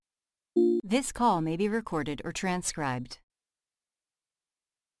This call may be recorded or transcribed.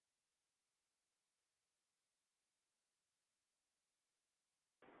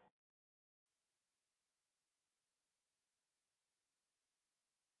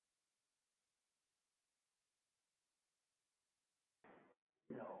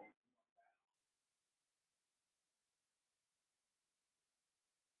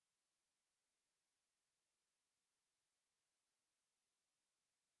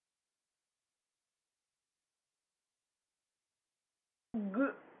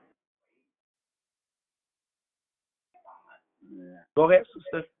 Good, Go ahead,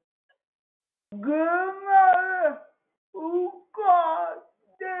 sister. good morning. Oh God,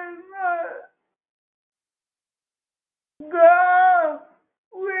 God,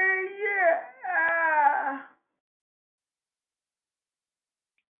 where you at?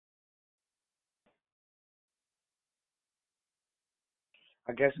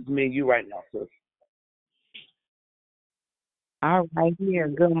 I guess it's me and you right now, sis. All right, here.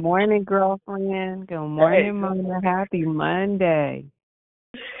 Good morning, girlfriend. Good Hey, morning, Mama. Happy Monday.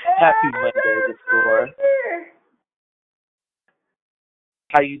 happy Monday, the store.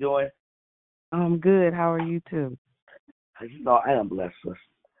 How you doing? I'm good. How are you too? You know, I am blessed, sis.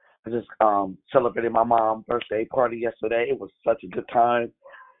 I just celebrated my mom's birthday party yesterday. It was such a good time.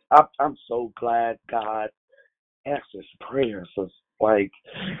 I'm so glad God answers prayers. Sis. Like,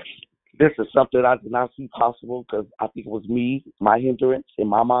 this is something I did not see possible because I think it was me, my hindrance in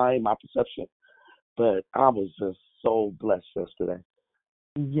my mind, my perception. But I was just so blessed yesterday.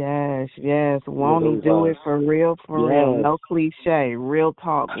 Yes, yes. Won't he Literally do was. it for real, for real? Yes. No cliche. Real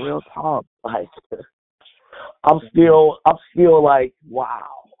talk, real talk. Like, I'm still like, wow.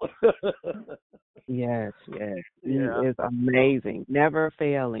 Yes, yes. He Yeah. is amazing. Never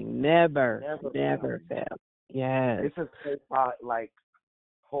failing. Never, Never never failing. fail. Yes. This is like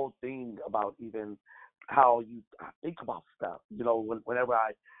whole thing about even how you think about stuff. You know, whenever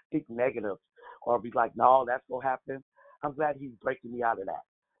I think negative or be like, no, that's gonna happen. I'm glad he's breaking me out of that.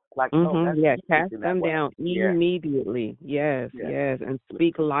 Like, no, that's Yeah, you cast thinking that them way. down Yeah, immediately. Yes, yeah. yes, and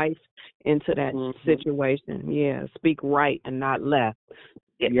speak life into that Mhm. situation. Yeah, speak right and not left.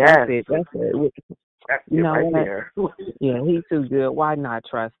 Yeah, that's Yes, it. That's it. that's You it know right what? there. Yeah, he's too good. Why not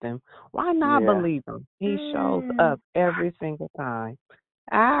trust him? Why not Yeah. believe him? He shows up every single time.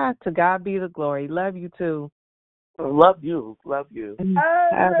 To God be the glory. Love you too. Love you. Love you. I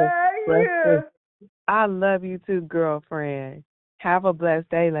Have a blessed day. love I love you too, girlfriend. Have a blessed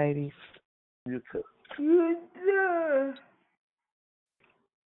day, ladies. You too. you. You too.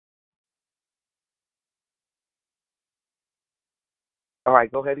 All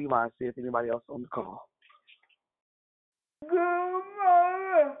right, go ahead, Elon. See if anybody else on the call. Good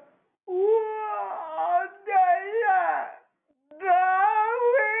morning. What the God,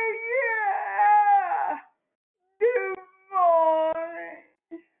 where you at? Good morning.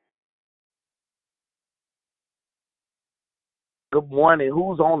 Good morning.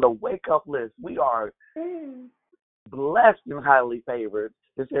 Who's on the wake up list? We are blessed and highly favored.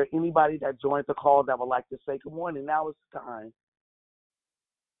 Is there anybody that joined the call that would like to say good morning? Now is the time.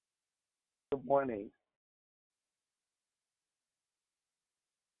 Good morning.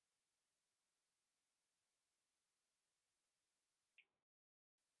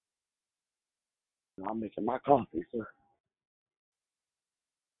 I'm making my coffee, sir.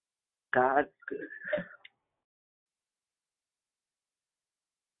 God's good.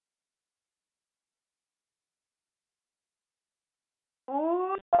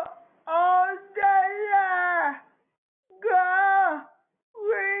 What the God,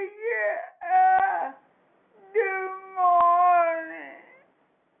 where you at? Good morning.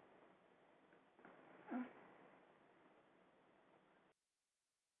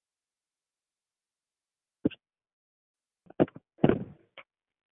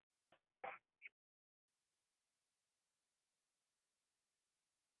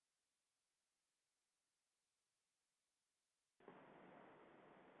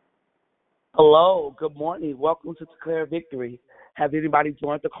 Hello, good morning. Welcome to Declare Victory. Have anybody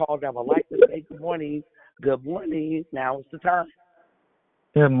joined the call that would like to say good morning? Good morning. Now is the time.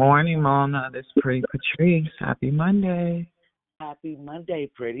 Good morning, Mona. This is Pretty Patrice. Happy Monday. Happy Monday,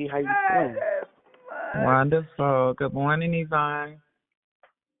 pretty. How you doing? Wonderful. Good morning, Yvonne.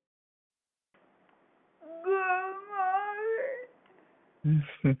 Good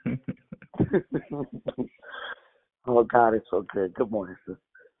Oh, God, it's so good. Good morning, sis.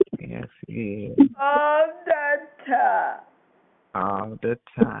 Yes, he is. morning. All the time. All the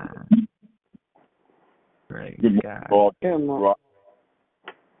time. Praise God.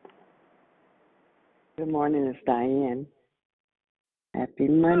 Good morning, it's Diane. Happy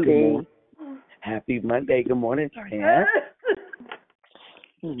Good Monday. morning. Happy Monday. Good morning, Diane.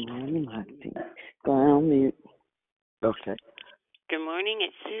 Good morning, Marty. Go on mute. Okay. Good morning,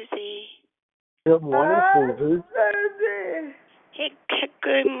 it's Susie. Good morning, Susie. Susie. Hey,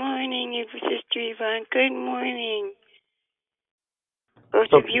 good morning, Sister Yvonne. Good morning.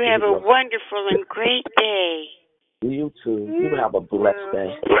 Both of you have a wonderful and great day. You too. You have a blessed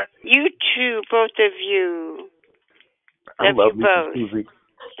day. You too, both of you. I love you you, both. Susie.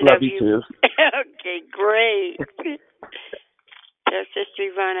 Love you too. Okay, great. Tell Sister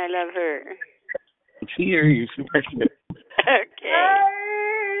Yvonne I love her. She hear you. She hears Okay.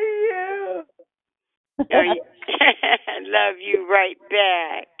 I love you right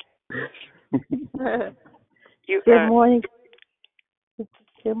back. Good morning.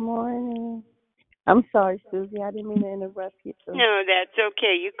 Good morning. I'm sorry, Susie. I didn't mean to interrupt you. No, that's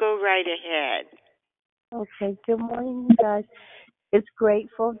okay. You go right ahead. Okay. Good morning, you guys. It's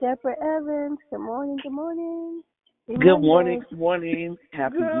Grateful Deborah Evans. Good morning. Good morning. Good morning. Good morning.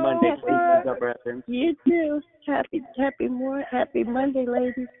 Happy Monday, Grateful Deborah Evans. You too. Happy Monday,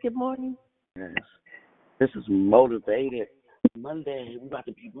 ladies. Good morning. Yes. This is Motivated Monday. We're about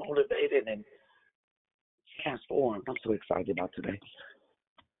to be motivated and transformed. I'm so excited about today.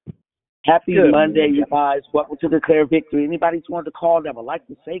 Happy Monday, you guys. Welcome to Declare Victory. Anybody want to call that would like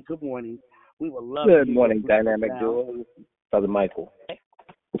to say good morning, we would love to. Good morning, Dynamic Duo. Brother Michael. Hey,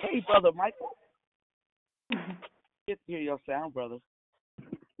 Brother Michael. Good to hear your sound, brother.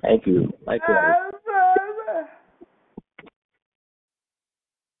 Thank you. Likewise.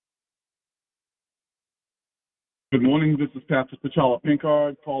 Good morning. This is Pastor T'Challa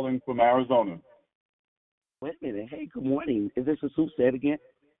Pinkard calling from Arizona. Wait a minute. Hey, good morning. Is this who said again?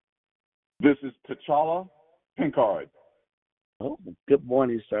 This is T'Challa Pinkard. Oh, good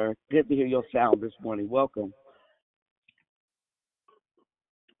morning, sir. Good to hear your sound this morning. Welcome.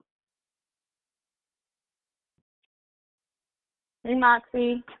 Hey,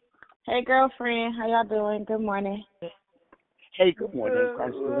 Moxie. Hey, girlfriend. How y'all doing? Good morning. Hey, good morning,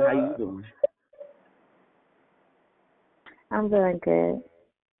 Preston. How you doing? I'm doing good.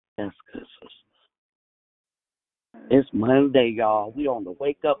 That's good, sister. It's Monday, y'all. We on the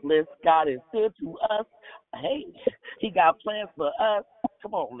wake-up list. God is good to us. Hey, he got plans for us.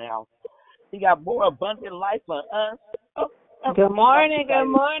 Come on now. He got more abundant life for us. Good morning, good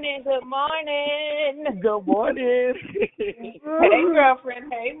morning, good morning. Good morning. Hey,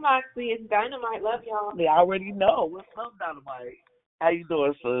 girlfriend. Hey, Moxie. It's Dynamite. Love y'all. They already know. What's up, Dynamite? How you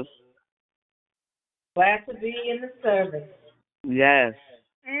doing, sis? Glad to be in the service. Yes.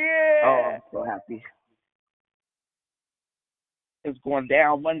 Yeah. Oh, I'm so happy. It's going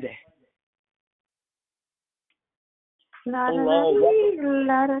down Monday.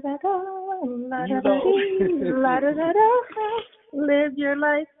 Live your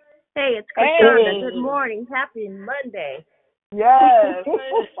life. Hey, it's Krishanda. Hey. Good morning. Happy Monday. Yes.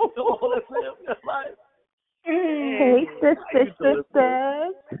 Hey, sisters.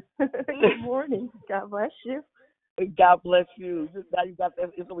 Good morning. God bless you. God bless you. Now you got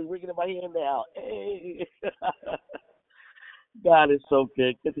that. It's only ringing in my head now. Hey. God is so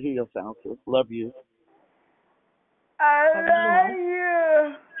good. Good to hear your sound, sis. Love you. I love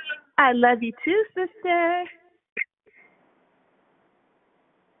you. I love you too, sister.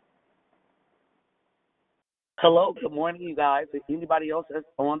 Hello, good morning, you guys. If anybody else is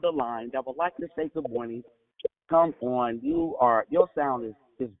on the line that would like to say good morning, come on. Your sound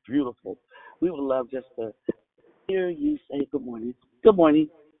is beautiful. We would love just to hear you say good morning. Good morning.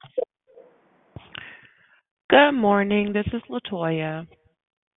 Good morning. This is LaToya.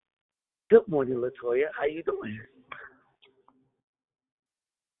 Good morning, LaToya. How you doing?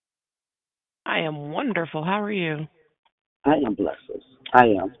 I am wonderful. How are you? I am blessed. I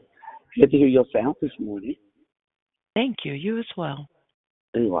am. Good to hear your sound this morning. Thank you. You as well.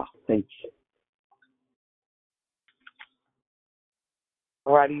 You are. Thank you.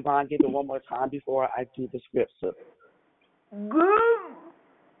 All right, Yvonne, give it one more time before I do the scripture. Good morning.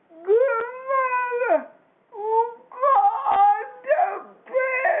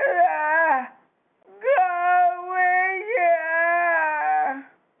 God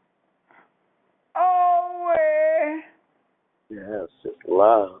always. Yes, it's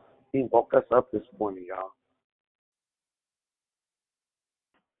love. He woke us up this morning, y'all.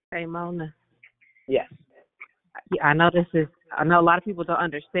 Hey, Mona. Yes. I know a lot of people don't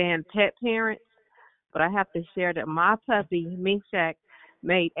understand pet parents, but I have to share that my puppy, Meshach,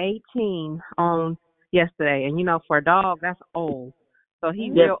 made 18 on yesterday. And, for a dog, that's old. So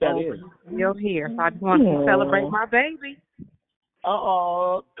he's real old, but he's still here. So I just wanted to celebrate my baby.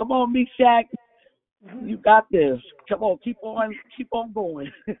 Oh, come on, Meshach. You got this. Come on, keep on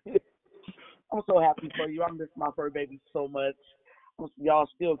going. I'm so happy for you. I miss my fur baby so much. Y'all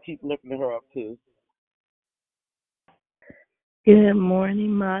still keep lifting her up too. Good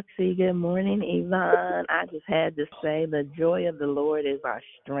morning, Moxie. Good morning, Yvonne. I just had to say the joy of the Lord is our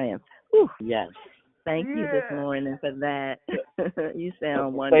strength. Whew. Yes. Thank you this morning for that. You sound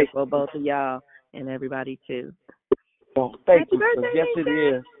Thank wonderful, both of y'all and everybody too. Well, thank Happy you. birthday, Yes, it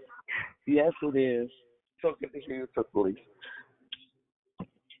Jack. is. Yes, it is. So good to hear you, Tiffany.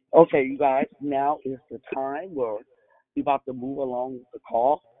 Okay, you guys, now is the time where we're about to move along with the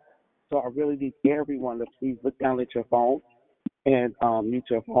call. So I really need everyone to please look down at your phone and mute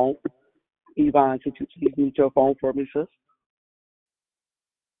your phone. Yvonne, could you please mute your phone for me, sis?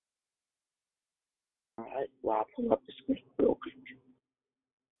 All right, well, I'll pull up the screen real quick.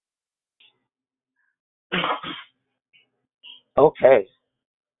 Okay.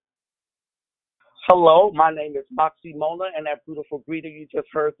 Hello, my name is Moxie Mona, and that beautiful greeting you just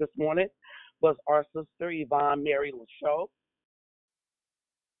heard this morning was our sister Yvonne Mary Lachaud.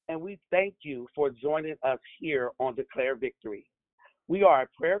 And we thank you for joining us here on Declare Victory. We are a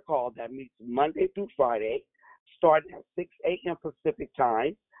prayer call that meets Monday through Friday, starting at 6 a.m. Pacific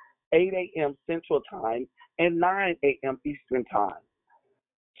Time, 8 a.m. Central Time, and 9 a.m. Eastern Time,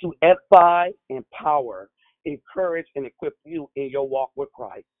 to edify, empower, encourage, and equip you in your walk with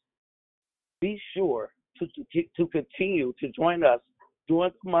Christ. Be sure to continue to join us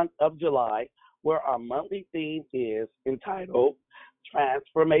during the month of July, where our monthly theme is entitled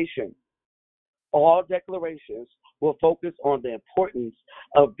Transformation. All declarations will focus on the importance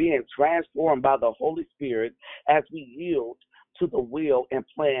of being transformed by the Holy Spirit as we yield to the will and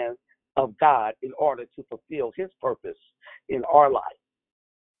plan of God in order to fulfill His purpose in our life.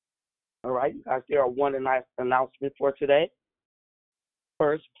 All right, you guys, there are one announcement for today.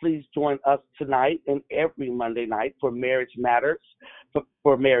 First, please join us tonight and every Monday night for Marriage Matters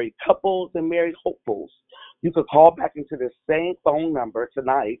for married couples and married hopefuls. You can call back into the same phone number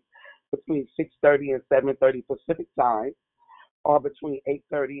tonight between 6:30 and 7:30 Pacific Time, or between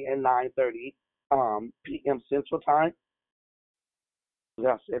 8:30 and 9:30 p.m. Central Time. Did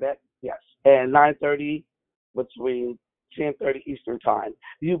I say that? Yes. And 9:30 between 10:30 Eastern Time.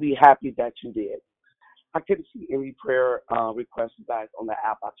 You'll be happy that you did. I couldn't see any prayer requests, guys, on the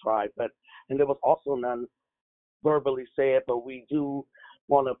app. I tried, and there was also none verbally said, but we do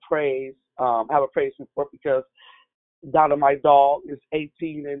want to have a praise report because Donna, my dog, is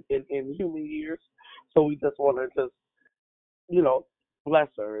 18 in human years, so we just want to bless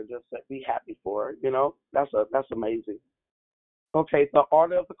her and just be happy for her. That's amazing. Okay, the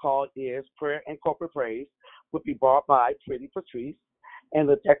order of the call is prayer and corporate praise will be brought by Pretty Patrice, and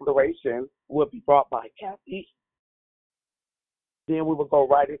the declaration will be brought by Kathy. Then we will go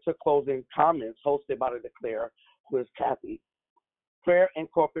right into closing comments hosted by the Declare, who is Kathy. Prayer and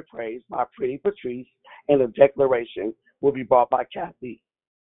corporate praise by Pretty Patrice, and the declaration will be brought by Kathy.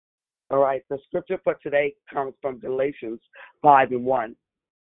 All right, the scripture for today comes from Galatians 5:1.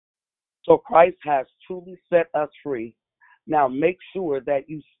 So Christ has truly set us free. Now make sure that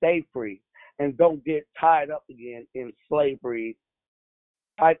you stay free and don't get tied up again in slavery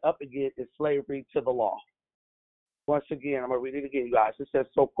to the law. Once again, I'm going to read it again, you guys. It says,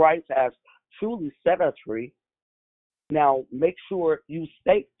 so Christ has truly set us free. Now make sure you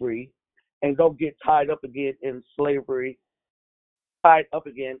stay free and don't get tied up again in slavery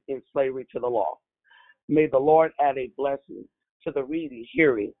to the law. May the Lord add a blessing to the reading,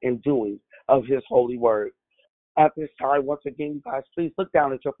 hearing, and doing of His holy word. At this time, once again, you guys, please look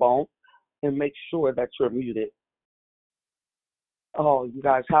down at your phone and make sure that you're muted. Oh, you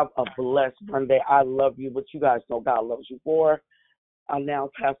guys have a blessed Monday. I love you, but you guys know God loves you more. I now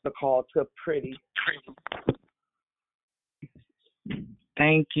pass the call to Pretty.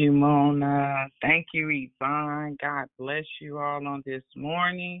 Thank you, Mona. Thank you, Yvonne. God bless you all on this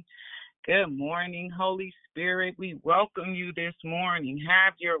morning. Good morning, Holy Spirit. We welcome you this morning.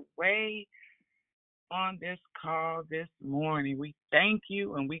 Have your way on this call this morning. We thank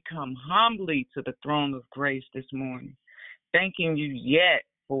you, and we come humbly to the throne of grace this morning, thanking you yet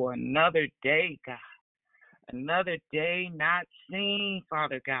for another day, God. Another day not seen,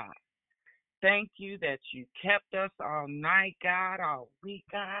 Father God. Thank you that you kept us all night, God, all week,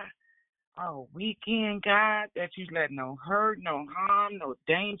 God, all weekend, God, that you let no hurt, no harm, no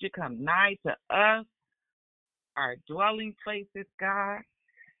danger come nigh to us, our dwelling places, God.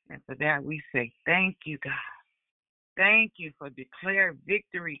 And for that, we say thank you, God. Thank you for declare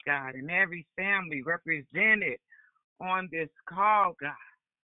victory, God, in every family represented on this call, God.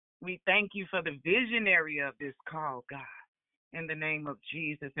 We thank you for the visionary of this call, God, in the name of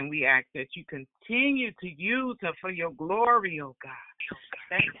Jesus. And we ask that you continue to use her for your glory, oh God.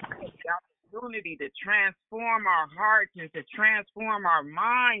 Thank you for the opportunity to transform our hearts and to transform our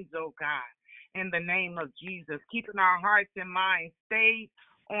minds, oh God, in the name of Jesus, keeping our hearts and minds stayed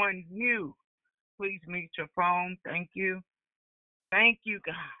on you. Please mute your phone. Thank you. Thank you,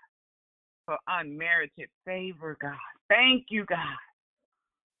 God, for unmerited favor, God. Thank you, God.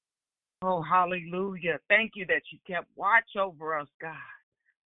 Oh, hallelujah. Thank you that you kept watch over us, God.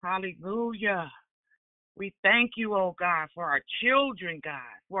 Hallelujah. We thank you, oh God, for our children, God,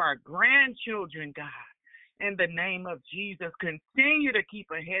 for our grandchildren, God. In the name of Jesus, continue to keep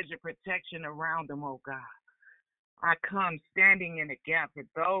a hedge of protection around them, oh God. I come standing in the gap for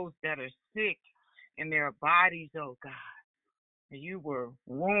those that are sick in their bodies, oh God. You were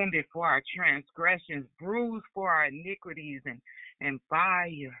wounded for our transgressions, bruised for our iniquities, and by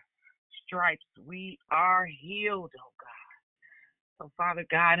your stripes we are healed, oh God. So, Father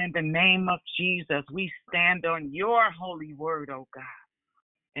God, in the name of Jesus, we stand on your holy word, oh God.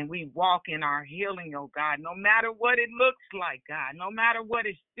 And we walk in our healing, oh God, no matter what it looks like, God, no matter what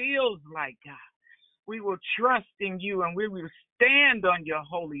it feels like, God. We will trust in you and we will stand on your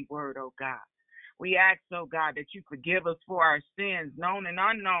holy word, oh God. We ask, oh God, that you forgive us for our sins, known and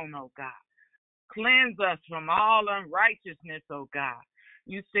unknown, oh God. Cleanse us from all unrighteousness, oh God.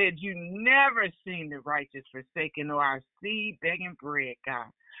 You said you never seen the righteous forsaken or our seed begging bread, God.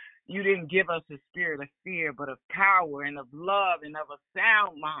 You didn't give us a spirit of fear, but of power and of love and of a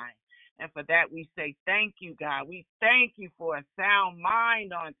sound mind. And for that, we say thank you, God. We thank you for a sound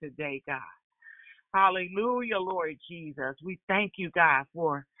mind on today, God. Hallelujah, Lord Jesus. We thank you, God,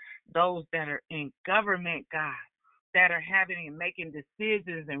 for those that are in government, God, that are having and making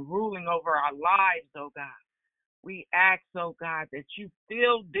decisions and ruling over our lives, oh God. We ask, oh God, that you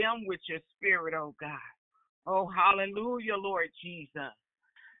fill them with your spirit, oh God. Oh, hallelujah, Lord Jesus.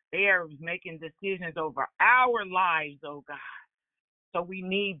 They are making decisions over our lives, oh God. So we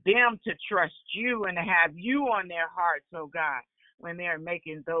need them to trust you and to have you on their hearts, oh God, when they're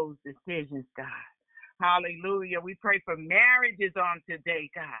making those decisions, God. Hallelujah. We pray for marriages on today,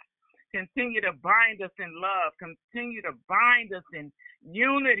 God. Continue to bind us in love. Continue to bind us in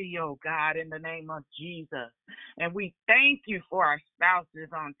unity, oh God, in the name of Jesus. And we thank you for our spouses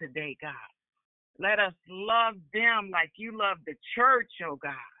on today, God. Let us love them like you love the church, oh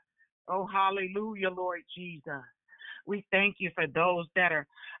God. Oh, hallelujah, Lord Jesus. We thank you for those that are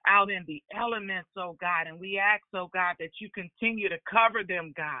out in the elements, oh God. And we ask, oh God, that you continue to cover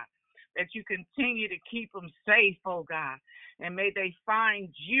them, God. That you continue to keep them safe, oh God. And may they find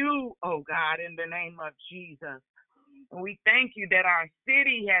you, oh God, in the name of Jesus. And we thank you that our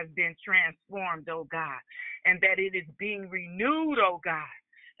city has been transformed, oh God, and that it is being renewed, oh God.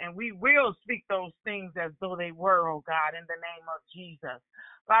 And we will speak those things as though they were, oh God, in the name of Jesus.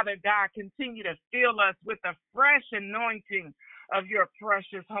 Father God, continue to fill us with the fresh anointing of your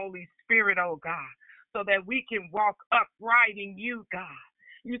precious Holy Spirit, oh God, so that we can walk upright in you, God.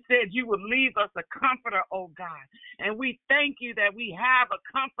 You said you would leave us a comforter, oh God. And we thank you that we have a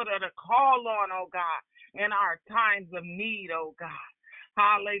comforter to call on, oh God, in our times of need, oh God.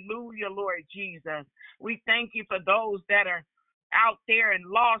 Hallelujah, Lord Jesus. We thank you for those that are out there and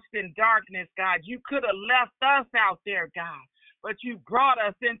lost in darkness, God. You could have left us out there, God, but you brought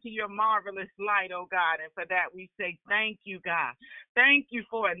us into your marvelous light, oh God. And for that, we say thank you, God. Thank you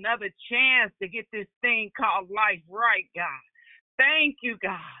for another chance to get this thing called life right, God. Thank you,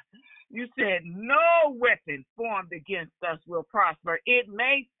 God. You said no weapon formed against us will prosper. It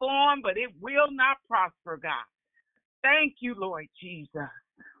may form, but it will not prosper, God. Thank you, Lord Jesus.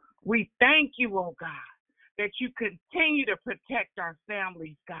 We thank you, oh God, that you continue to protect our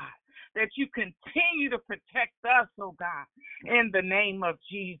families, God. That you continue to protect us, oh God, in the name of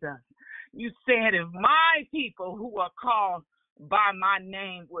Jesus. You said if my people who are called by my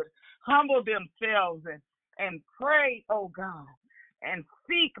name would humble themselves and pray, oh God, and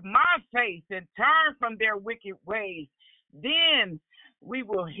seek my face and turn from their wicked ways, then we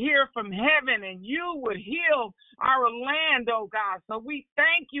will hear from heaven and you would heal our land, oh God. So we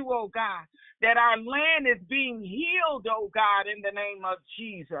thank you, oh God, that our land is being healed, oh God, in the name of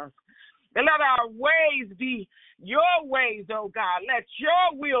Jesus. And let our ways be your ways, oh God. Let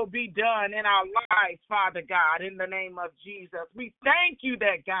your will be done in our lives, Father God, in the name of Jesus. We thank you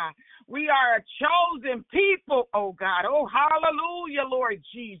that, God, we are a chosen people, oh God. Oh, hallelujah, Lord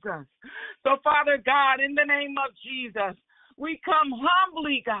Jesus. So, Father God, in the name of Jesus, we come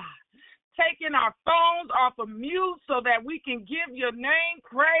humbly, God, taking our phones off of mute so that we can give your name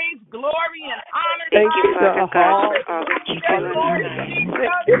praise, glory, and honor. Thank you, Father God, for all that you do in our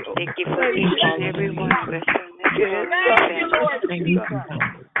lives. Thank you for each and every one of us. Thank you, Lord Jesus.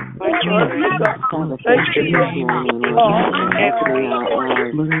 our children. Thank you, Thank you for opening our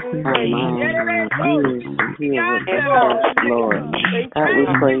eyes, our minds, and our ears to hear what the Spirit, Lord. God, we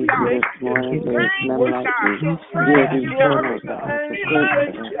praise you this morning. There is none like you. You are the eternal God, the great God. We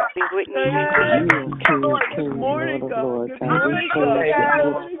witness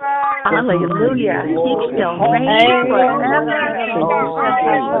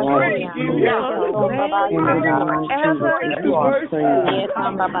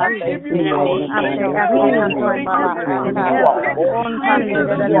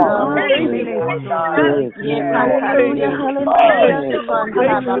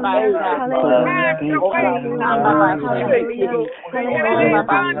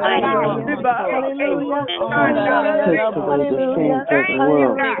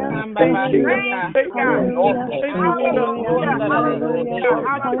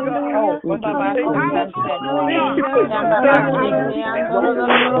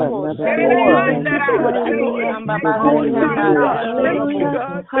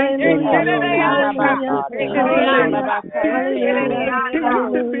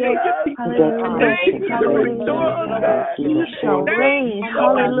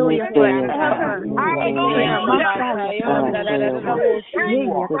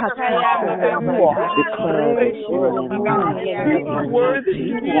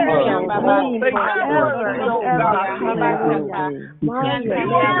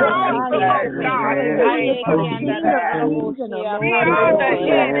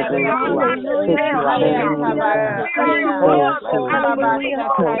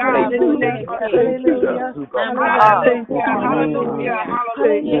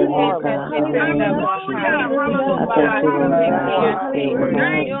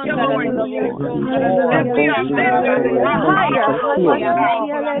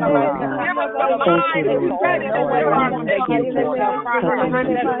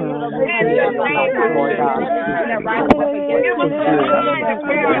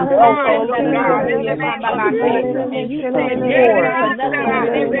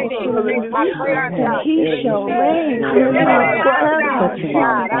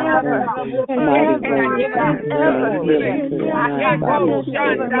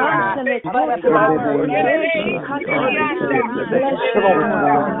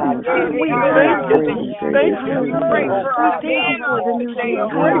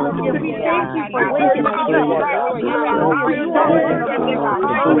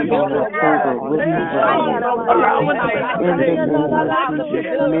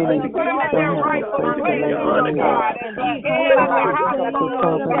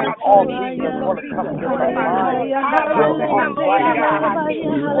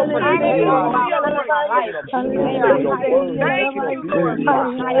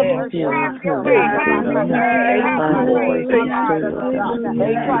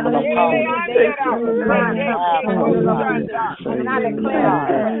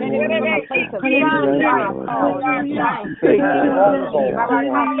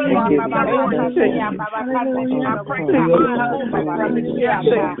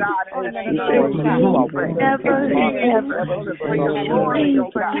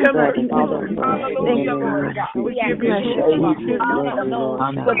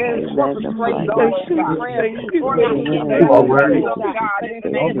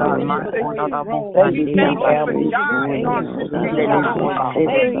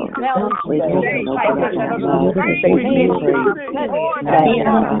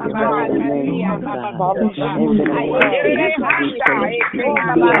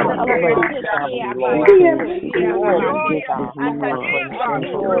You are King of Kings, Lord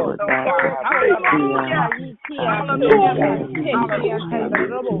of Lords. God, we praise you. Hallelujah. He shall reign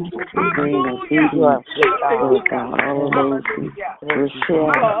forever. He shall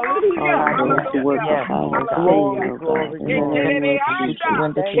reign, hallelujah, forever. He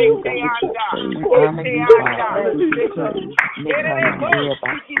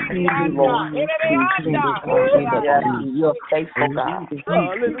shall reign You're faithful, God.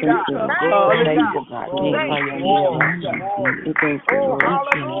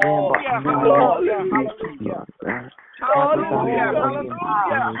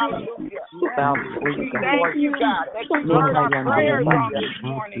 Thank you, God, that you heard our prayers on this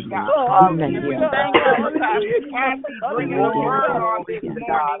morning, God. Thank you, Kathy, bringing the word on this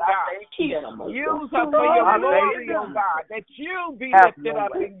morning, God. Use her for your glory, oh God, that you be lifted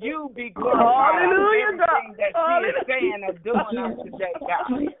up and you be glorified in everything that she is saying or doing on today,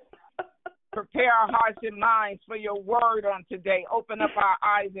 God. Prepare our hearts and minds for your word on today. Open up our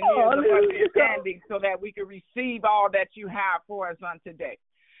eyes and ears of understanding so that we can receive all that you have for us on today.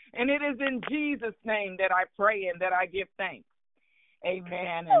 And it is in Jesus' name that I pray and that I give thanks.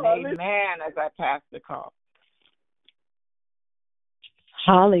 Amen and amen as I pass the call.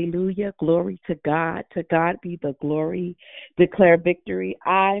 Hallelujah. Glory to God. To God be the glory. Declare victory.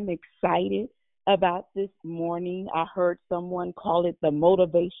 I'm excited about this morning. I heard someone call it the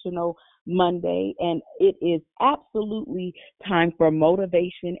Motivational Monday, and it is absolutely time for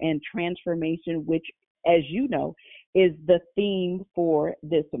motivation and transformation, which, as you know, is the theme for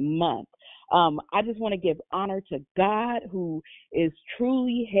this month. I just want to give honor to God, who is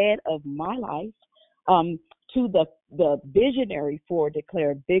truly head of my life. To the visionary for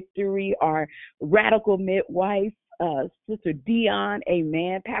Declare Victory, our radical midwife, Sister Dion,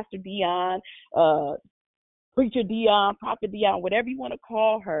 amen, Pastor Dion, Preacher Dion, Prophet Dion, whatever you want to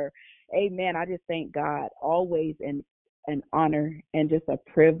call her, amen. I just thank God, always an honor and just a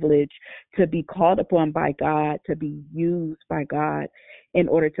privilege to be called upon by God, to be used by God in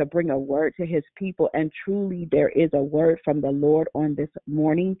order to bring a word to his people. And truly there is a word from the Lord on this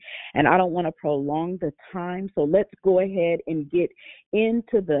morning, and I don't want to prolong the time, so let's go ahead and get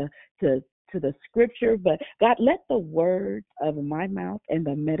into the scripture. But God, let the words of my mouth and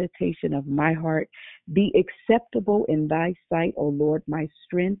the meditation of my heart be acceptable in thy sight, O Lord, my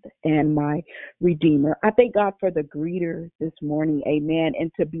strength and my redeemer. I thank God for the greeter this morning, amen, and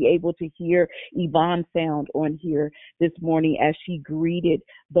to be able to hear Yvonne sound on here this morning as she greeted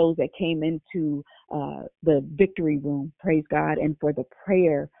those that came into the victory room, praise God, and for the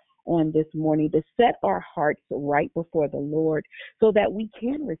prayer on this morning to set our hearts right before the Lord so that we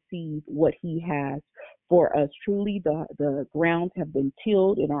can receive what he has for us. Truly, the grounds have been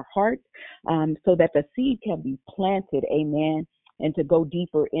tilled in our hearts so that the seed can be planted, amen, and to go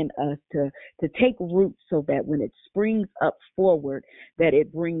deeper in us, to take root so that when it springs up forward, that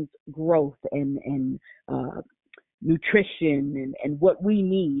it brings growth and nutrition and what we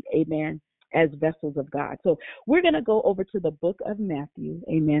need, amen, as vessels of God. So we're going to go over to the book of Matthew,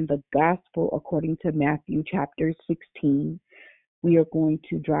 amen, the gospel according to Matthew chapter 16. We are going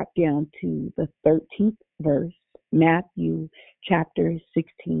to drop down to the 13th verse, Matthew chapter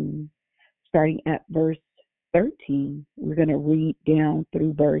 16, starting at verse 13. We're going to read down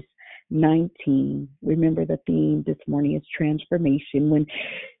through verse 19. Remember, the theme this morning is transformation. When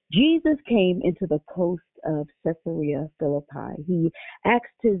Jesus came into the coast of Caesarea Philippi, he asked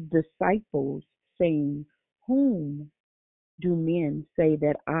his disciples, saying, "Whom do men say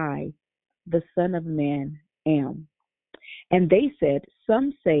that I, the Son of Man, am?" And they said,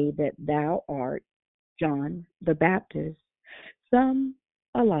 "Some say that thou art John the Baptist, some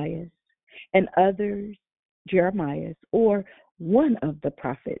Elias, and others Jeremiah, or one of the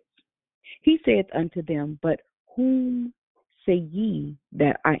prophets." He saith unto them, "But whom say ye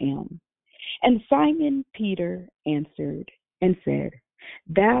that I am?" And Simon Peter answered and said,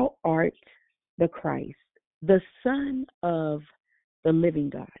 "Thou art the Christ, the Son of the living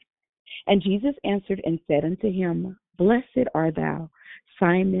God." And Jesus answered and said unto him, "Blessed art thou,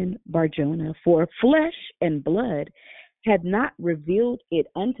 Simon Barjona, for flesh and blood had not revealed it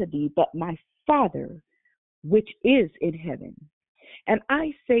unto thee, but my Father which is in heaven. And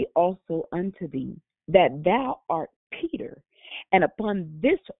I say also unto thee, that thou art Peter, and upon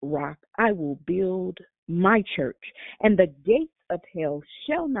this rock I will build my church, and the gates of hell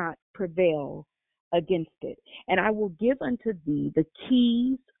shall not prevail against it. And I will give unto thee the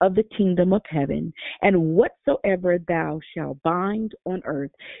keys of the kingdom of heaven, and whatsoever thou shalt bind on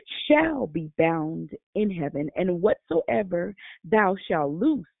earth shall be bound in heaven, and whatsoever thou shalt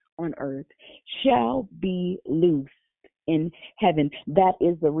loose on earth shall be loosed in heaven. That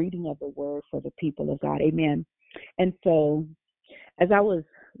is the reading of the word for the people of God. Amen. And so as I was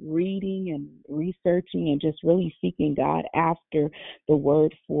reading and researching and just really seeking God after the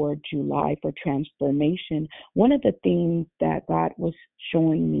word for July for transformation, one of the things that God was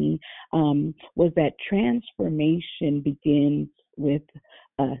showing me was that transformation begins with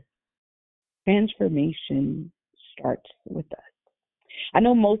us. Transformation starts with us. I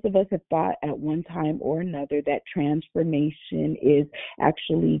know most of us have thought at one time or another that transformation is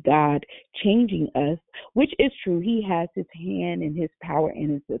actually God changing us, which is true. He has his hand and his power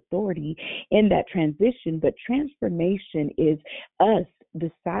and his authority in that transition, but transformation is us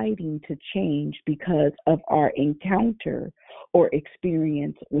deciding to change because of our encounter or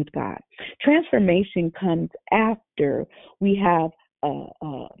experience with God. Transformation comes after we have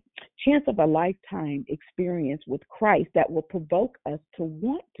a chance of a lifetime experience with Christ that will provoke us to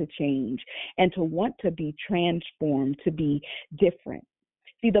want to change and to want to be transformed, to be different.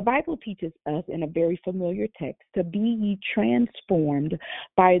 See, the Bible teaches us in a very familiar text to be ye transformed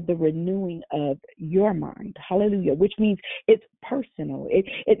by the renewing of your mind. Hallelujah. Which means it's personal.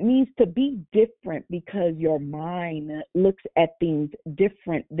 It means to be different because your mind looks at things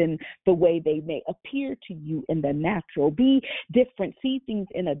different than the way they may appear to you in the natural. Be different. See things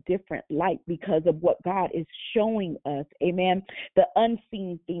in a different light because of what God is showing us. Amen. The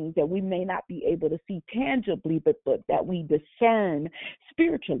unseen things that we may not be able to see tangibly, but that we discern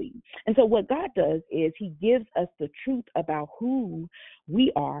spiritually. And so what God does is he gives us the truth about who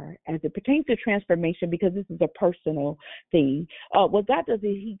we are as it pertains to transformation, because this is a personal thing. What God does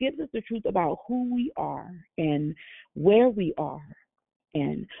is he gives us the truth about who we are and where we are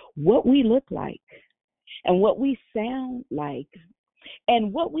and what we look like and what we sound like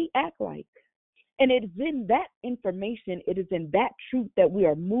and what we act like. And it is in that information, it is in that truth that we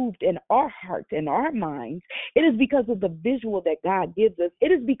are moved in our hearts and our minds. It is because of the visual that God gives us.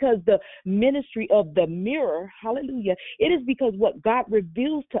 It is because the ministry of the mirror, hallelujah, it is because what God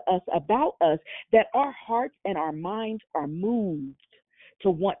reveals to us about us that our hearts and our minds are moved to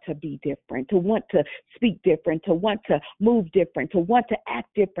want to be different, to want to speak different, to want to move different, to want to act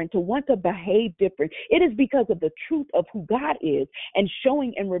different, to want to behave different. It is because of the truth of who God is and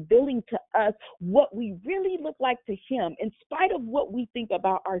showing and revealing to us what we really look like to him, in spite of what we think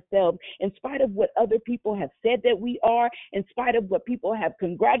about ourselves, in spite of what other people have said that we are, in spite of what people have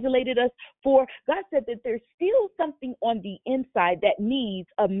congratulated us for. God said that there's still something on the inside that needs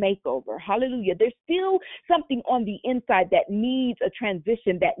a makeover. Hallelujah. There's still something on the inside that needs a transition,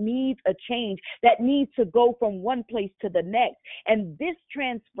 that needs a change, that needs to go from one place to the next. And this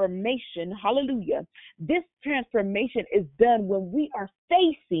transformation, hallelujah, this transformation is done when we are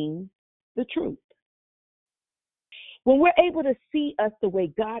facing the truth. When we're able to see us the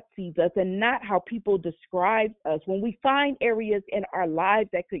way God sees us and not how people describe us, when we find areas in our lives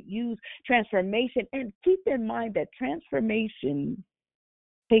that could use transformation, and keep in mind that transformation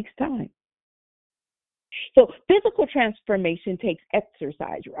takes time. So physical transformation takes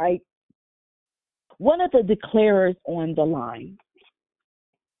exercise, right? One of the declarers on the line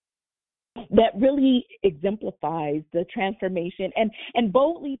that really exemplifies the transformation and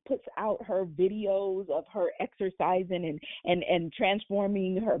boldly puts out her videos of her exercising and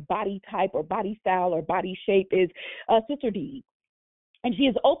transforming her body type or body style or body shape is Sister Dee. And she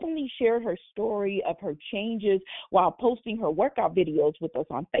has openly shared her story of her changes while posting her workout videos with us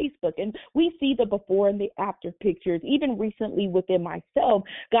on Facebook. And we see the before and the after pictures. Even recently within myself,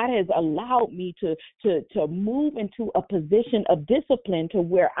 God has allowed me to move into a position of discipline to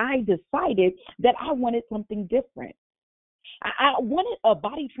where I decided that I wanted something different. I wanted a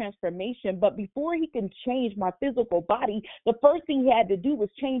body transformation, but before he can change my physical body, the first thing he had to do was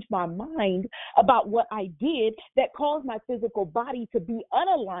change my mind about what I did that caused my physical body to be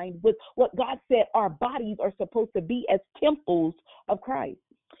unaligned with what God said our bodies are supposed to be as temples of Christ.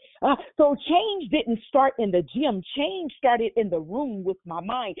 So change didn't start in the gym. Change started in the room with my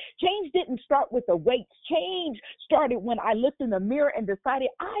mind. Change didn't start with the weights. Change started when I looked in the mirror and decided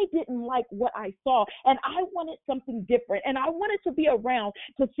I didn't like what I saw and I wanted something different. And I wanted to be around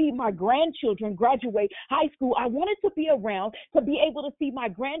to see my grandchildren graduate high school. I wanted to be around to be able to see my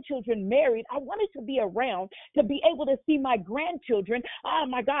grandchildren married. I wanted to be around to be able to see my grandchildren, oh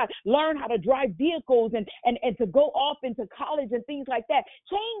my God, learn how to drive vehicles and to go off into college and things like that.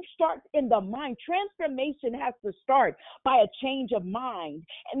 Change starts in the mind. Transformation has to start by a change of mind.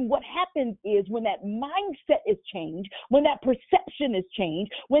 And what happens is when that mindset is changed, when that perception is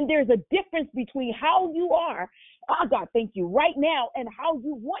changed, when there's a difference between how you are, oh God, thank you, right now, and how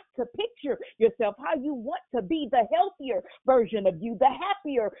you want to picture yourself, how you want to be the healthier version of you, the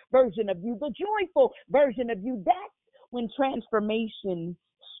happier version of you, the joyful version of you, that's when transformation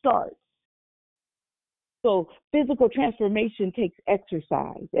starts. So physical transformation takes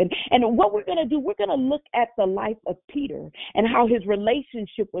exercise. And what we're going to do, we're going to look at the life of Peter and how his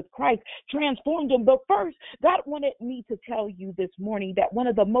relationship with Christ transformed him. But first, God wanted me to tell you this morning that one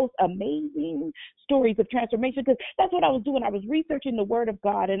of the most amazing stories of transformation, because that's what I was doing. I was researching the Word of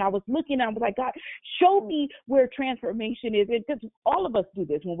God, and I was looking, I was like, God, show me where transformation is. Because all of us do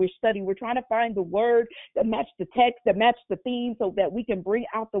this when we're studying. We're trying to find the word that match the text, that match the theme, so that we can bring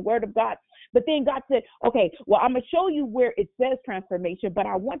out the Word of God. But then God said, Okay, well, I'm going to show you where it says transformation, but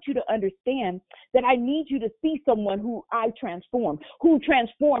I want you to understand that I need you to see someone who I transformed, who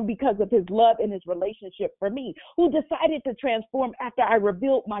transformed because of his love and his relationship for me, who decided to transform after I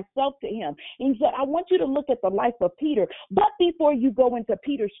revealed myself to him. And he said, I want you to look at the life of Peter. But before you go into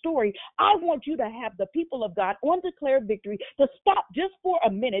Peter's story, I want you to have the people of God on Declare Victory to stop just for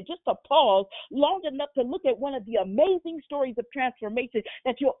a minute, just to pause long enough to look at one of the amazing stories of transformation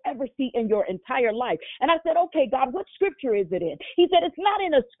that you'll ever see in your entire life. And I said, okay, God, what scripture is it in? He said, it's not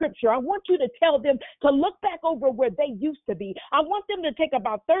in a scripture. I want you to tell them to look back over where they used to be. I want them to take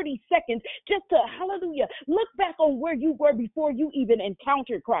about 30 seconds just to, hallelujah, look back on where you were before you even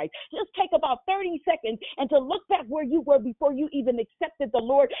encountered Christ. Just take about 30 seconds and to look back where you were before you even accepted the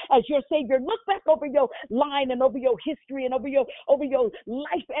Lord as your Savior. Look back over your line and over your history and over your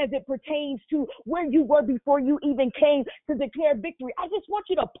life as it pertains to where you were before you even came to declare victory. I just want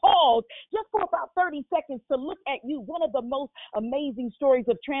you to pause just for about 30 seconds to look at you. One of the most amazing stories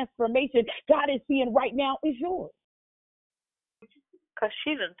of transformation God is seeing right now is yours. Because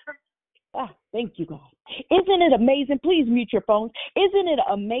she done turned. Thank you, God. Isn't it amazing? Please mute your phones. Isn't it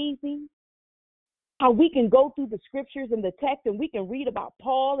amazing how we can go through the scriptures and the text and we can read about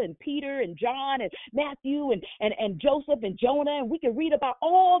Paul and Peter and John and Matthew and Joseph and Jonah, and we can read about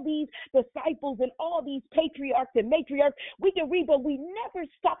all these disciples and all these patriarchs and matriarchs. We can read, but we never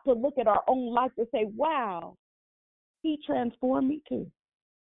stop to look at our own life and say, wow, he transformed me too.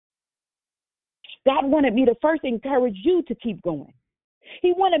 God wanted me to first encourage you to keep going.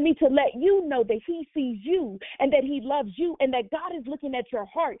 He wanted me to let you know that he sees you and that he loves you and that God is looking at your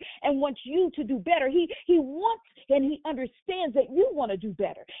heart and wants you to do better. He wants and he understands that you want to do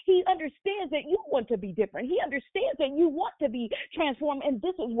better. He understands that you want to be different. He understands that you want to be transformed. And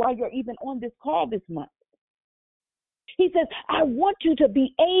this is why you're even on this call this month. He says, I want you to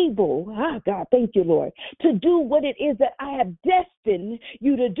be able, God, thank you, Lord, to do what it is that I have destined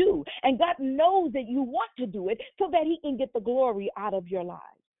you to do. And God knows that you want to do it so that he can get the glory out of your lives.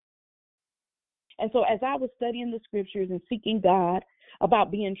 And so as I was studying the scriptures and seeking God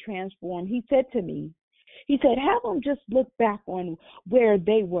about being transformed, he said to me, he said, have them just look back on where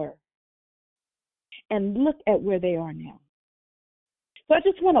they were and look at where they are now. So I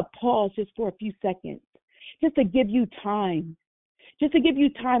just want to pause just for a few seconds. Just to give you time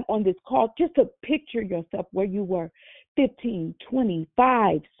on this call, just to picture yourself where you were 15,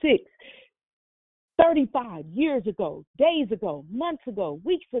 25, 6, 35 years ago, days ago, months ago,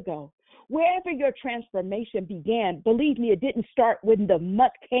 weeks ago. Wherever your transformation began, believe me, it didn't start when the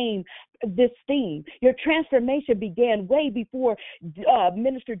month came this theme. Your transformation began way before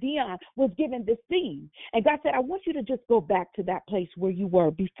Minister Dion was given this theme. And God said, I want you to just go back to that place where you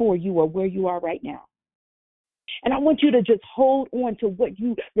were before you were where you are right now. And I want you to just hold on to what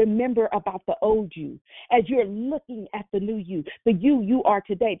you remember about the old you as you're looking at the new you, the you are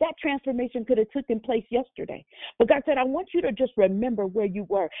today. That transformation could have taken place yesterday. But God said, I want you to just remember where you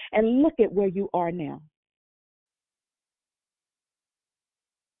were and look at where you are now.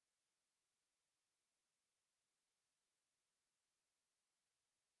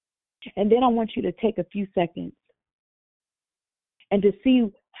 And then I want you to take a few seconds and to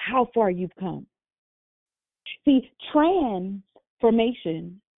see how far you've come. See,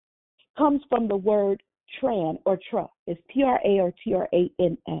 transformation comes from the word tran or tra. It's T-R-A or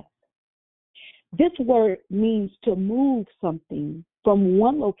T-R-A-N-S. This word means to move something from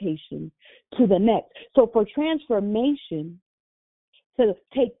one location to the next. So for transformation to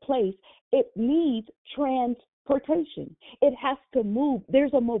take place, it needs transportation. It has to move.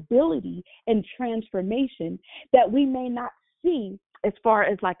 There's a mobility and transformation that we may not see as far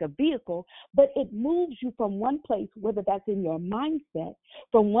as like a vehicle, but it moves you from one place, whether that's in your mindset,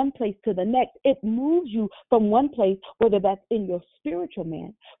 from one place to the next. It moves you from one place, whether that's in your spiritual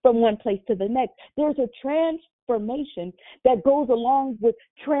man, from one place to the next. There's a transformation that goes along with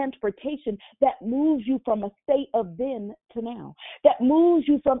transportation that moves you from a state of then to now, that moves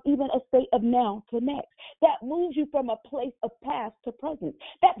you from even a state of now to next, that moves you from a place of past to present,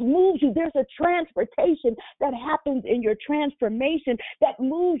 that moves you. There's a transportation that happens in your transformation that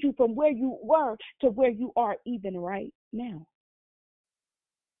moves you from where you were to where you are even right now.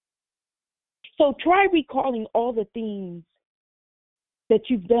 So try recalling all the things that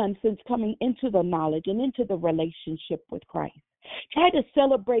you've done since coming into the knowledge and into the relationship with Christ. Try to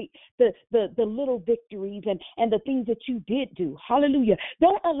celebrate the little victories and the things that you did do. Hallelujah.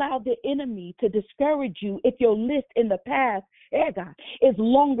 Don't allow the enemy to discourage you if your list in the past, God, is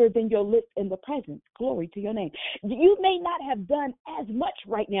longer than your list in the present. Glory to your name. You may not have done as much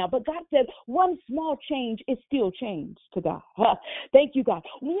right now, but God said one small change is still change to God. Thank you, God.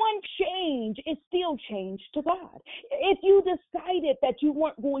 One change is still change to God. If you decided that you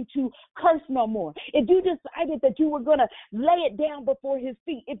weren't going to curse no more, if you decided that you were going to lay it down before his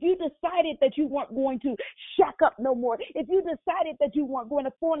feet, if you decided that you weren't going to shack up no more, if you decided that you weren't going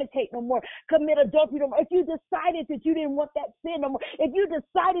to fornicate no more, commit adultery no more, if you decided that you didn't want that sin no more, if you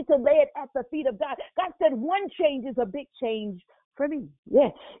decided to lay it at the feet of God, God said one change is a big change for me. Yeah.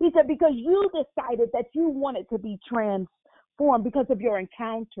 He said, because you decided that you wanted to be transformed because of your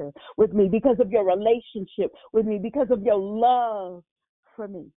encounter with me, because of your relationship with me, because of your love for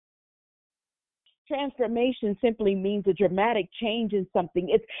me. Transformation simply means a dramatic change in something.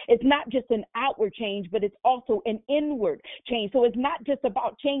 It's not just an outward change, but it's also an inward change. So it's not just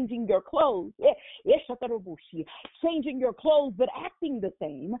about changing your clothes, changing your clothes, but acting the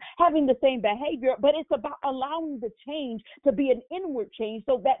same, having the same behavior, but it's about allowing the change to be an inward change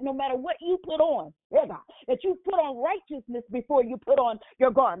so that no matter what you put on, that you put on righteousness before you put on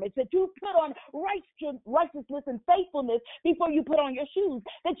your garments, that you put on righteousness and faithfulness before you put on your shoes,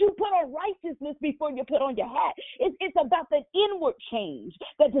 that you put on righteousness before you put on your hat. It's about that inward change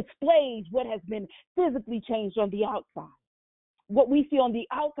that displays what has been physically changed on the outside. What we see on the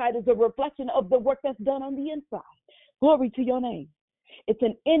outside is a reflection of the work that's done on the inside. Glory to your name. It's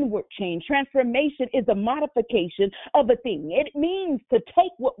an inward change. Transformation is a modification of a thing. It means to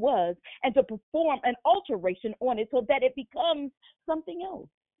take what was and to perform an alteration on it so that it becomes something else.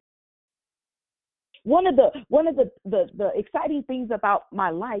 One of the exciting things about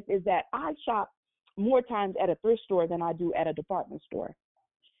my life is that I shop more times at a thrift store than I do at a department store.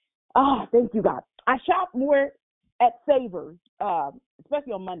 Thank you, God. I shop more at Savers,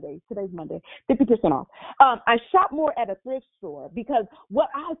 especially on Mondays. Today's Monday, 50% off. I shop more at a thrift store because what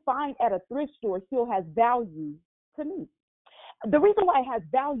I find at a thrift store still has value to me. The reason why it has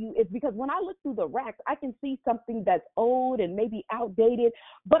value is because when I look through the racks, I can see something that's old and maybe outdated,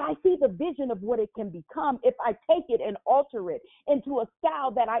 but I see the vision of what it can become if I take it and alter it into a style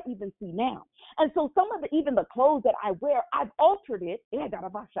that I even see now. And so some of even the clothes that I wear, I've altered it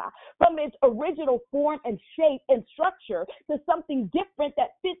from its original form and shape and structure to something different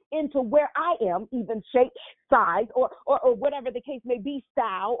that fits into where I am, even shape, size, or whatever the case may be,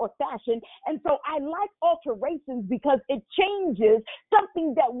 style or fashion. And so I like alterations because it changes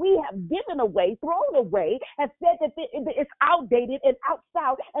something that we have given away, thrown away, have said that it's outdated and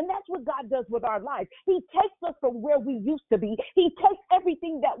outstyled. And that's what God does with our lives. He takes us from where we used to be. He takes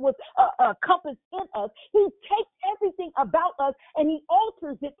everything that was compassed in us. He takes everything about us and he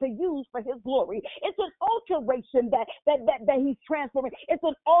alters it to use for his glory. It's an alteration that he's transforming. It's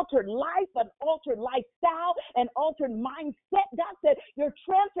an altered life, an altered lifestyle, an altered mindset. God said your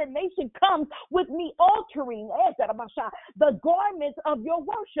transformation comes with me altering the garments of your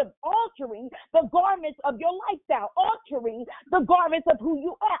worship, altering the garments of your lifestyle, altering the garments of who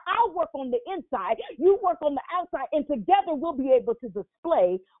you are. I'll work on the inside, you work on the outside, and together we'll be able to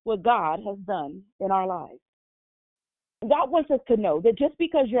display what God has done in our lives. God wants us to know that just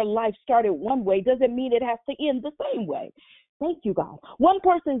because your life started one way doesn't mean it has to end the same way. Thank you, God. One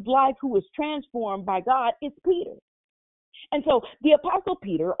person's life who was transformed by God is Peter. And so the Apostle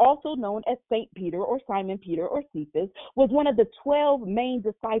Peter, also known as Saint Peter or Simon Peter or Cephas, was one of the 12 main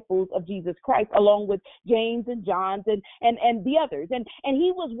disciples of Jesus Christ, along with James and John and the others. And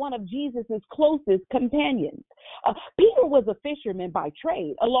he was one of Jesus's closest companions. Peter was a fisherman by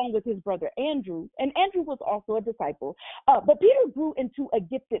trade, along with his brother Andrew. And Andrew was also a disciple. But Peter grew into a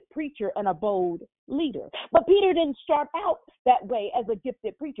gifted preacher and a bold leader. But Peter didn't start out that way as a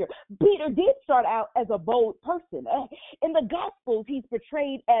gifted preacher. Peter did start out as a bold person. In the Gospels, he's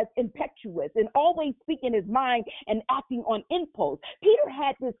portrayed as impetuous and always speaking his mind and acting on impulse. Peter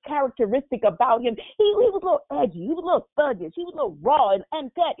had this characteristic about him. He was a little edgy. He was a little thuggish. He was a little raw and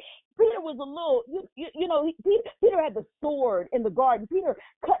uncut. Peter was a little, Peter had the sword in the garden. Peter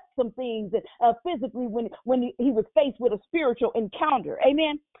cut some things physically when he was faced with a spiritual encounter.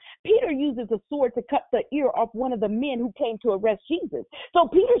 Amen. Peter uses a sword to cut the ear off one of the men who came to arrest Jesus. So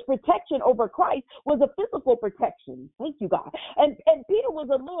Peter's protection over Christ was a physical protection. Thank you, God. And Peter was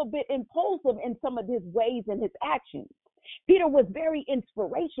a little bit impulsive in some of his ways and his actions. Peter was very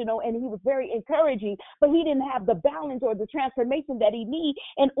inspirational and he was very encouraging, but he didn't have the balance or the transformation that he needed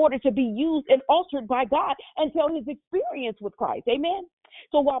in order to be used and altered by God until his experience with Christ. Amen.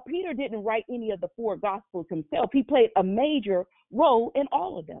 So while Peter didn't write any of the 4 Gospels himself, he played a major role in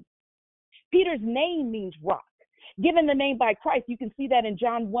all of them. Peter's name means rock. Given the name by Christ, you can see that in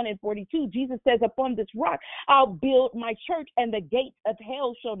John 1:42. Jesus says, upon this rock, I'll build my church, and the gates of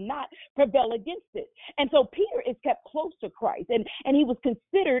hell shall not prevail against it. And so Peter is kept close to Christ, and he was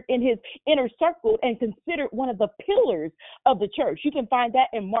considered in his inner circle and considered one of the pillars of the church. You can find that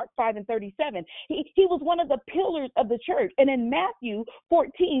in Mark 5:37. He was one of the pillars of the church. And in Matthew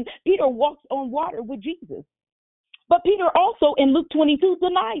 14, Peter walks on water with Jesus. But Peter also in Luke 22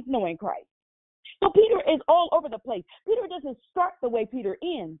 denies knowing Christ. So Peter is all over the place. Peter doesn't start the way Peter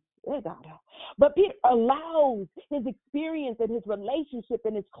ends. But Peter allows his experience and his relationship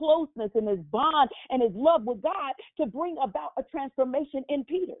and his closeness and his bond and his love with God to bring about a transformation in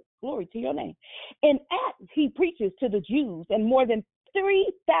Peter. Glory to your name. In Acts, he preaches to the Jews, and more than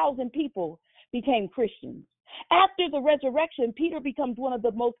 3,000 people became Christians. After the resurrection, Peter becomes one of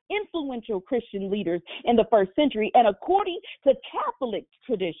the most influential Christian leaders in the first century. And according to Catholic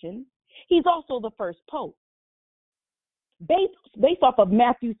tradition, he's also the first pope. Based off of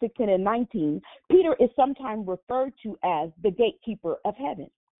Matthew 16:19, Peter is sometimes referred to as the gatekeeper of heaven.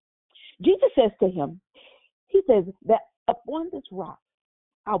 Jesus says to him, he says that upon this rock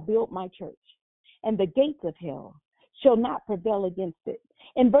I'll build my church, and the gates of hell shall not prevail against it.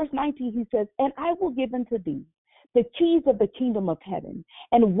 In verse 19, he says, and I will give unto thee the keys of the kingdom of heaven,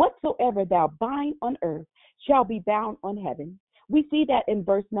 and whatsoever thou bind on earth shall be bound on heaven. We see that in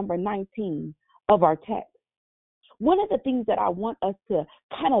verse number 19 of our text. One of the things that I want us to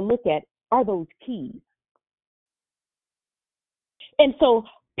kind of look at are those keys. And so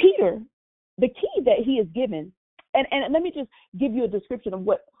Peter, the key that he is given, and let me just give you a description of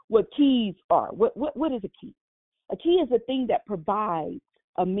what keys are. What is a key? A key is a thing that provides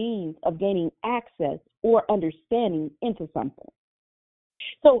a means of gaining access or understanding into something.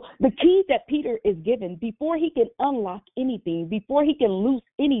 So the keys that Peter is given, before he can unlock anything, before he can loose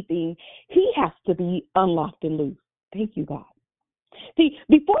anything, he has to be unlocked and loose. Thank you, God. See,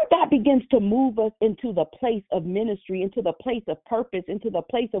 before God begins to move us into the place of ministry, into the place of purpose, into the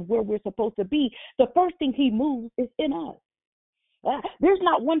place of where we're supposed to be, the first thing he moves is in us. There's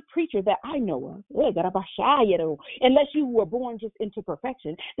not one preacher that I know of, unless you were born just into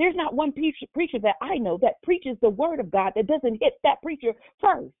perfection. There's not one preacher that I know that preaches the word of God that doesn't hit that preacher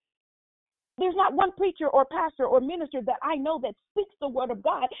first. There's not one preacher or pastor or minister that I know that speaks the word of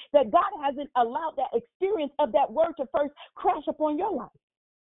God that God hasn't allowed that experience of that word to first crash upon your life.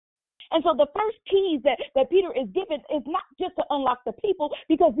 And so the first keys that Peter is given is not just to unlock the people,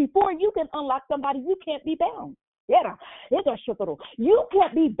 because before you can unlock somebody, you can't be bound. You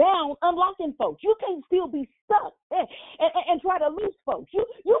can't be bound unlocking folks. You can't still be stuck and try to lose folks.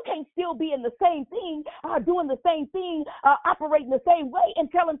 You can't still be in the same thing, doing the same thing, operating the same way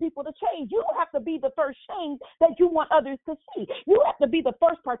and telling people to change. You have to be the first change that you want others to see. You have to be the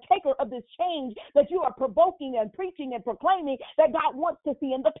first partaker of this change that you are provoking and preaching and proclaiming that God wants to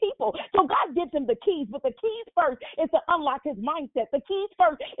see in the people. So God gives him the keys, but the keys first is to unlock his mindset. The keys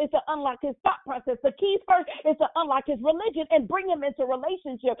first is to unlock his thought process. The keys first is to unlock his religion and bring him into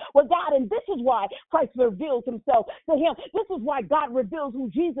relationship with God. And this is why Christ reveals himself to him. This is why God reveals who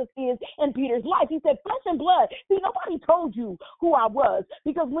Jesus is in Peter's life. He said, flesh and blood. See, nobody told you who I was,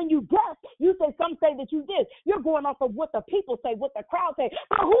 because when you guess, you say, some say that you did. You're going off of what the people say, what the crowd say.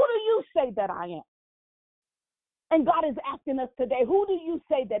 But who do you say that I am? And God is asking us today, who do you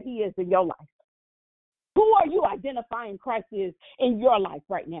say that he is in your life? Who are you identifying Christ is in your life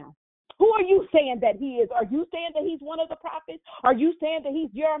right now? Who are you saying that he is? Are you saying that he's one of the prophets? Are you saying that he's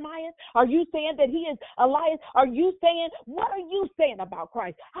Jeremiah? Are you saying that he is Elias? Are you saying, what are you saying about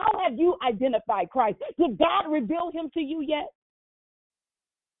Christ? How have you identified Christ? Did God reveal him to you yet?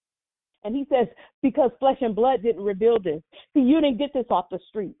 And he says, because flesh and blood didn't reveal this. See, you didn't get this off the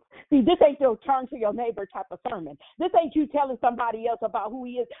streets. See, this ain't your turn to your neighbor type of sermon. This ain't you telling somebody else about who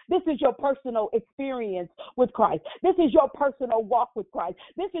he is. This is your personal experience with Christ. This is your personal walk with Christ.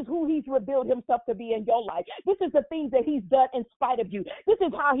 This is who he's revealed himself to be in your life. This is the things that he's done in spite of you. This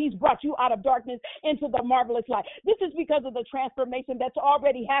is how he's brought you out of darkness into the marvelous light. This is because of the transformation that's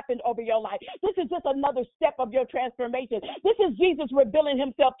already happened over your life. This is just another step of your transformation. This is Jesus revealing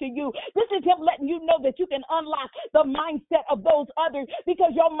himself to you. This is him letting you know that you can unlock the mindset of those others,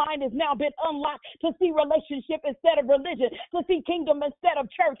 because your mind has now been unlocked to see relationship instead of religion, to see kingdom instead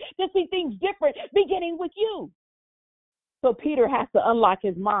of church, to see things different beginning with you. So Peter has to unlock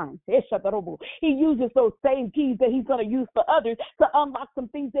his mind. He uses those same keys that he's going to use for others to unlock some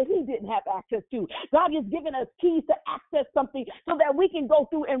things that he didn't have access to. God has given us keys to access something so that we can go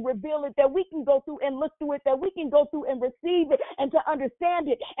through and reveal it, that we can go through and look through it, that we can go through and receive it and to understand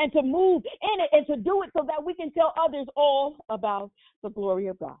it and to move in it and to do it so that we can tell others all about the glory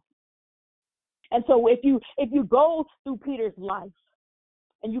of God. And so if you go through Peter's life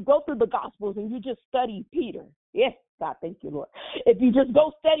and you go through the Gospels and you just study Peter, yes, God, thank you, Lord. If you just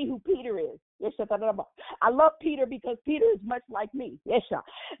go study who Peter is, I love Peter because Peter is much like me.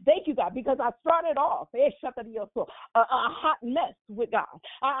 Thank you, God, because I started off a hot mess with God.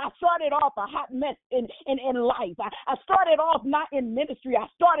 I started off a hot mess in life. I started off not in ministry. I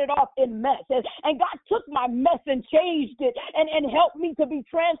started off in mess. And God took my mess and changed it and helped me to be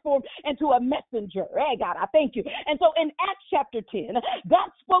transformed into a messenger. Hey, God, I thank you. And so in Acts chapter 10, God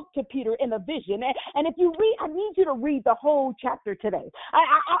spoke to Peter in a vision. And if you read, I need you to read the whole chapter today.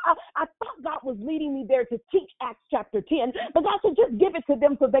 I thought God was leading me there to teach Acts chapter 10, but God said just give it to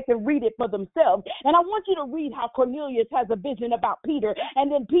them so they can read it for themselves. And I want you to read how Cornelius has a vision about Peter,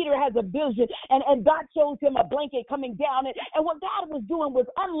 and then Peter has a vision, and God shows him a blanket coming down, and what God was doing was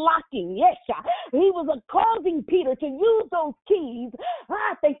unlocking, he was causing Peter to use those keys,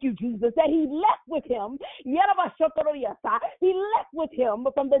 thank you, Jesus, that he left with him. He left with him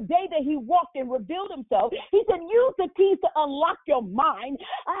from the day that he walked and revealed himself. He said, use the keys to unlock your mind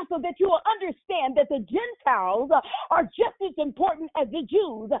so that you will understand that the Gentiles are just as important as the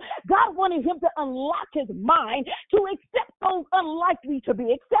Jews. God wanted him to unlock his mind to accept those unlikely to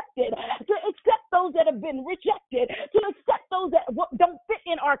be accepted, to accept those that have been rejected, to accept those that don't fit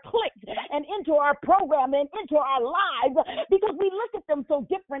in our cliques and into our program and into our lives, because we look at them so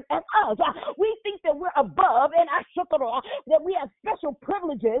different as us. We think that we're above and that we have special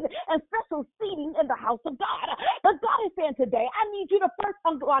privileges and special seating in the house of God. But God is saying today, I need you to first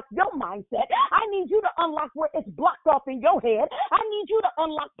unlock your mindset. I need you to unlock where it's blocked off in your head. I need you to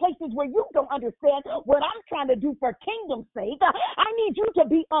unlock places where you don't understand what I'm trying to do for kingdom's sake. I need you to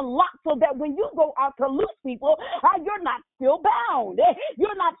be unlocked so that when you go out to lose people, you're not still bound.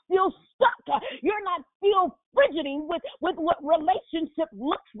 You're not still stuck. You're not still fidgeting with what relationship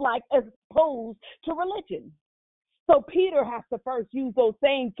looks like as opposed to religion. So Peter has to first use those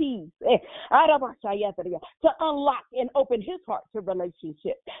same keys to unlock and open his heart to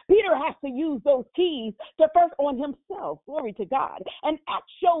relationship. Peter has to use those keys to first on himself. Glory to God. And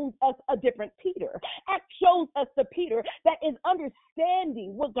Acts shows us a different Peter. Acts shows us the Peter that is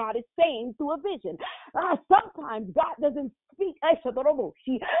understanding what God is saying through a vision. Sometimes God doesn't speak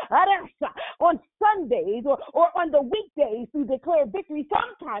on Sundays or on the weekdays to declare victory.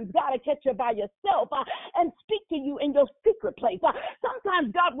 Sometimes God will catch you by yourself and speak to you in your secret place.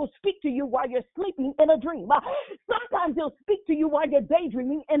 Sometimes God will speak to you while you're sleeping in a dream. Sometimes he'll speak to you while you're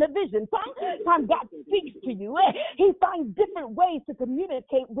daydreaming in a vision. Sometimes God speaks to you. He finds different ways to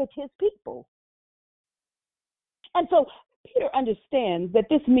communicate with his people. And so Peter understands that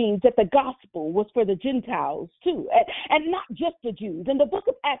this means that the gospel was for the Gentiles too, and not just the Jews. In the book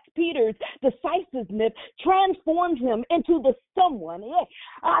of Acts, Peter's decisiveness transformed him into the someone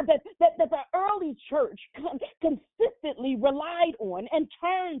that the early church consistently relied on and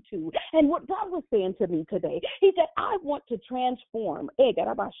turned to. And what God was saying to me today, he said, I want to transform.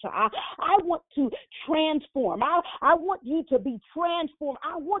 I want to transform. I want you to be transformed.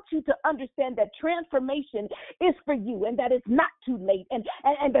 I want you to understand that transformation is for you, and that it's not too late, and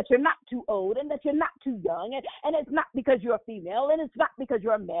that you're not too old, and that you're not too young, and it's not because you're a female, and it's not because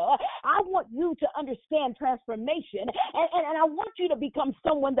you're a male. I want you to understand transformation, and I want you to become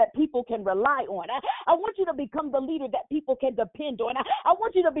someone that people can rely on. I want you to become the leader that people can depend on. I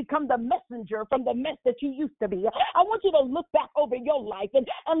want you to become the messenger from the mess that you used to be. I want you to look back over your life and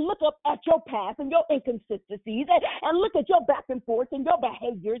look up at your past and your inconsistencies and look at your back and forth and your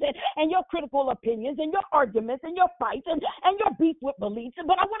behaviors and your critical opinions and your arguments and your fights and your beef with beliefs.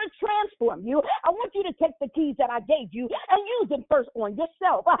 But I want to transform you. I want you to take the keys that I gave you and use them first on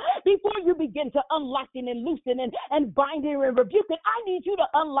yourself. Before you begin to unlocking and loosen and binding and rebuking, I need you to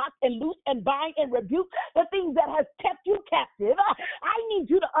unlock and loose and bind and rebuke the things that has kept you captive. I need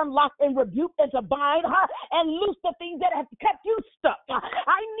you to unlock and rebuke and to bind and loose the things that have kept you stuck.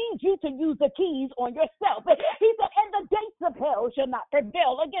 I need you to use the keys on yourself. He said, and the gates of hell shall not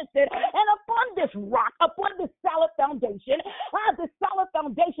prevail against it. And upon this rock, upon this solid foundation, the solid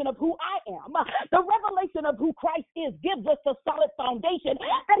foundation of who I am, the revelation of who Christ is gives us the solid foundation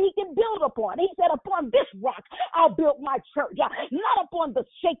that he can build upon. He said, upon this rock, I'll build my church, not upon the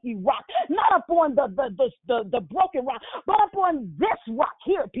shaky rock, not upon the broken rock, but upon this rock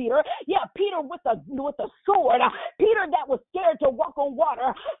here, Peter. Yeah, Peter with a sword. Peter Peter that was scared to walk on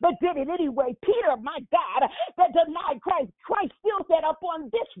water, but did it anyway. Peter, my God, that denied Christ. Christ still said, up on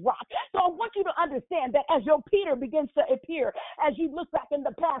this rock. So I want you to understand that as your Peter begins to appear, as you look back in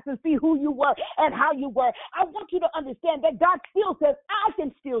the past and see who you were and how you were, I want you to understand that God still says, I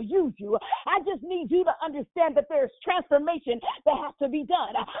can still use you. I just need you to understand that there's transformation that has to be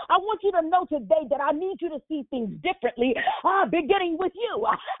done. I want you to know today that I need you to see things differently, beginning with you.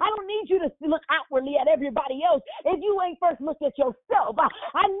 I don't need you to look outwardly at everybody else if you ain't first looked at yourself.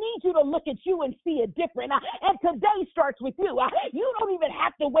 I need you to look at you and see it different. And today starts with you. You don't even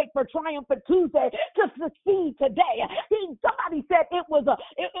have to wait for Triumphant Tuesday to succeed today. Somebody said it was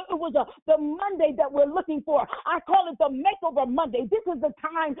the Monday that we're looking for. I call it the Makeover Monday. This is the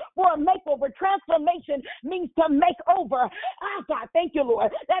time for a makeover. Transformation means to make over. God, thank you,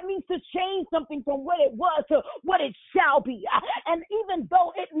 Lord. That means to change something from what it was to what it shall be. And even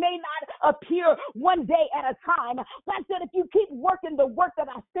though it may not appear one day at a time, God said, if you keep working the work that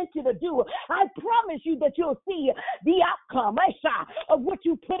I sent you to do, I promise you that you'll see the outcome of what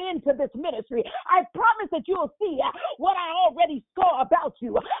you put into this ministry. I promise that you'll see what I already saw about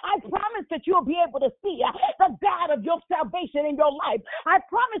you. I promise that you'll be able to see the God of your salvation in your life. I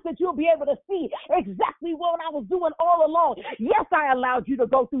promise that you'll be able to see exactly what I was doing all along. Yes, I allowed you to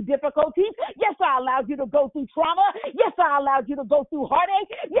go through difficulties. Yes, I allowed you to go through trauma. Yes, I allowed you to go through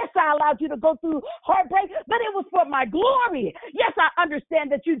heartache. Yes, I allowed you to go through heartbreak, but it was for my glory. Yes, I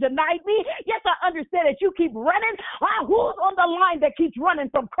understand that you denied me. Yes, I understand that you keep running. Who's on the line that keeps running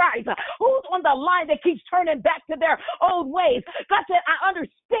from Christ? Who's on the line that keeps turning back to their old ways? God said, I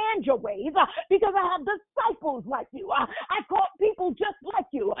understand your ways because I have disciples like you. I call people just like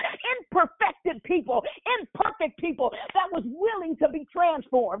you, imperfected people, imperfect people that was willing to be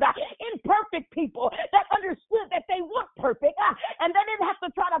transformed, imperfect people that understood that they weren't perfect and they didn't have to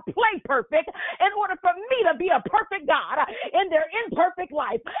try to play perfect in order for me to be a perfect God in their imperfect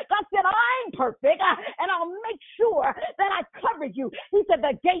life. God said, I'm perfect and I'll make sure that I covered you. He said,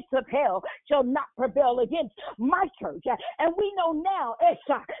 the gates of hell shall not prevail against my church. And we know now,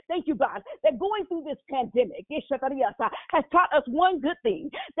 thank you, God, that going through this pandemic has taught us one good thing,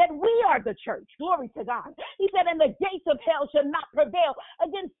 that we are the church. Glory to God. He said, and the gates of hell shall not prevail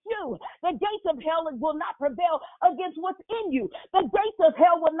against you. The gates of hell will not prevail against what's in you. The gates of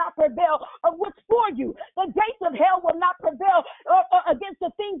hell will not prevail of what's for you. The gates of hell will not prevail against the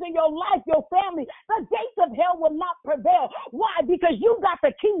things in your life, your family. The gates of hell will not prevail. Why? Because you got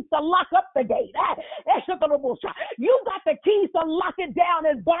the keys to lock up the gate. You got the keys to lock it down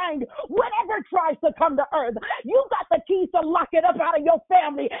and bind whatever tries to come to earth. You got the keys to lock it up out of your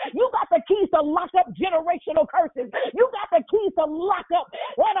family. You got the keys to lock up generational curses. You got the keys to lock up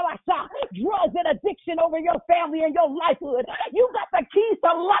drugs and addiction over your family and your lifehood. You got the keys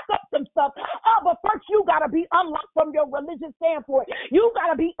to lock up some stuff. But first you got to be unlocked from your religious standpoint. You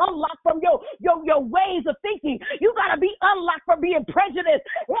got to be unlocked from your ways of thinking. You got to be unlocked from being prejudiced,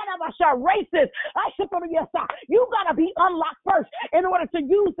 racist. You got to be unlocked first in order to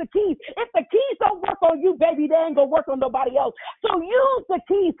use the keys. If the keys don't work on you, baby, they ain't going to work on nobody else. So use the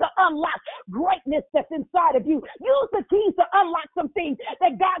keys to unlock greatness that's inside of you. Use the keys to unlock some things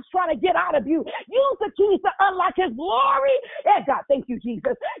that God's trying to get out of you. Use the keys to unlock his glory. Yeah, God, thank you,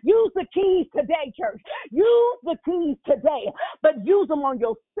 Jesus. Use the keys today, church. Use the keys today, but use them on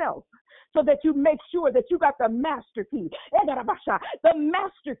yourself, so that you make sure that you got the master key. The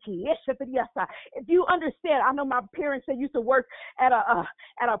master key. If you understand, I know my parents, they used to work at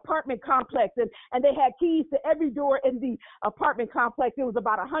an apartment complex, and they had keys to every door in the apartment complex. It was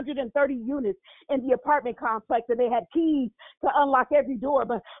about 130 units in the apartment complex, and they had keys to unlock every door.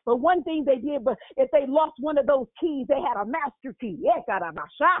 But one thing they did, but if they lost one of those keys, they had a master key.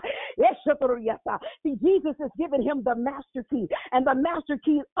 See, Jesus has given him the master key, and the master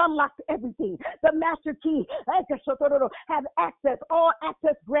key unlocks everything. The master key have access, all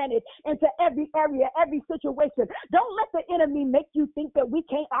access granted into every area, every situation. Don't let the enemy make you think that we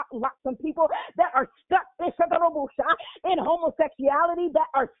can't unlock some people that are stuck in homosexuality, that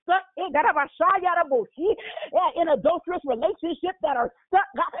are stuck in adulterous relationships, that are stuck.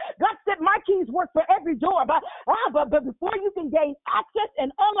 God said my keys work for every door, but before you can gain access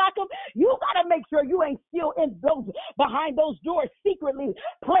and unlock them, you got to make sure you ain't still in those behind those doors secretly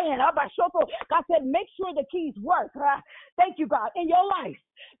playing. God said, make sure the keys work. Thank you, God, in your life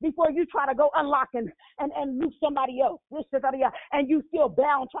before you try to go unlock and lose somebody else. And you still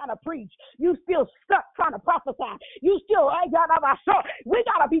bound trying to preach. You still stuck trying to prophesy. You still, we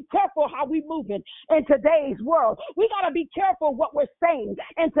got to be careful how we moving in today's world. We got to be careful what we're saying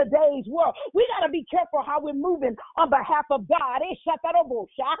in today's world. We got to be careful how we're moving on behalf of God.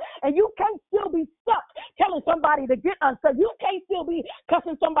 And you can't still be stuck telling somebody to get unstuck. You can't still be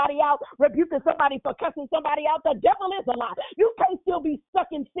cussing somebody out, rebuking somebody for cussing somebody out. The devil is a lie. You can't still be stuck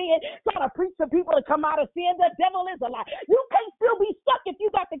in sin, trying to preach to people to come out of sin. The devil is a lie. You can't still be stuck if you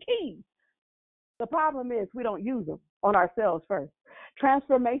got the keys. The problem is we don't use them on ourselves first.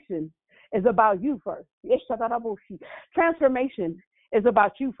 Transformation is about you first. Transformation is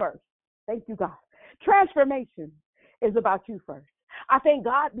about you first. Thank you, God. Transformation is about you first. I thank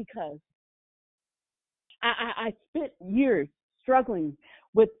God because I spent years struggling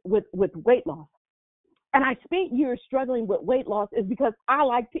with weight loss. And I spent years struggling with weight loss is because I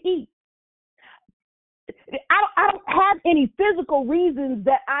like to eat. I don't have any physical reasons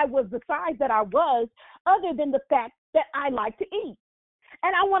that I was the size that I was other than the fact that I like to eat.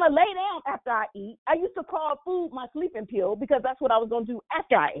 And I want to lay down after I eat. I used to call food my sleeping pill because that's what I was going to do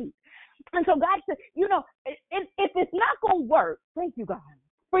after I ate. And so God said, you know, if it's not going to work, thank you, God,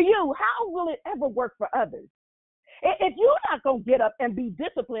 for you, how will it ever work for others? If you're not going to get up and be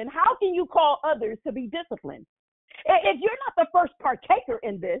disciplined, how can you call others to be disciplined? If you're not the first partaker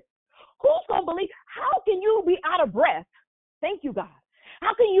in this, who's going to believe? How can you be out of breath? Thank you, God.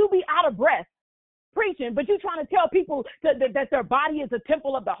 How can you be out of breath preaching, but you're trying to tell people that their body is a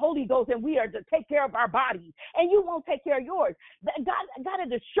temple of the Holy Ghost and we are to take care of our bodies, and you won't take care of yours? God had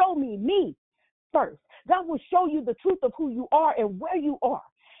to show me first. God will show you the truth of who you are and where you are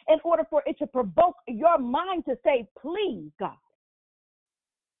in order for it to provoke your mind to say, please, God,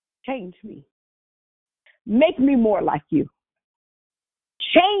 change me. Make me more like you.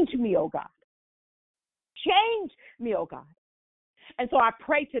 Change me, oh God. Change me, oh God. And so I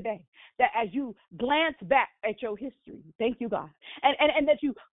pray today that as you glance back at your history, thank you, God, and that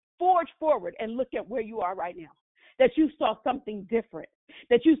you forge forward and look at where you are right now, that you saw something different,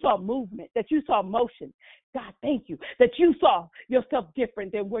 that you saw movement, that you saw motion. God, thank you, that you saw yourself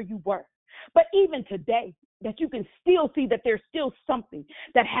different than where you were. But even today, that you can still see that there's still something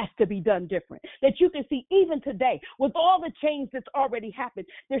that has to be done different. That you can see even today, with all the change that's already happened,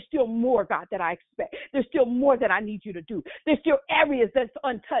 there's still more, God, that I expect. There's still more that I need you to do. There's still areas that's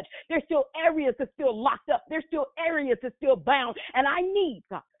untouched. There's still areas that's still locked up. There's still areas that's still bound. And I need,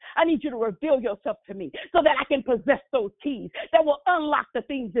 God, I need you to reveal yourself to me so that I can possess those keys that will unlock the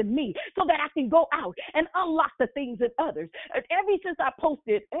things in me so that I can go out and unlock the things in others. Ever since I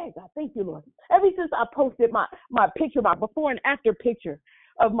posted, hey, God, thank you, Lord. Ever since I posted my picture, my before and after picture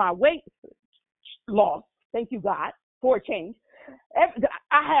of my weight loss, thank you, God, for a change. I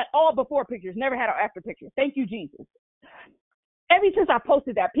had all before pictures, never had an after picture. Thank you, Jesus. Ever since I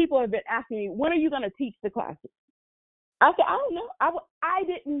posted that, people have been asking me, when are you going to teach the classes? I said, I don't know. I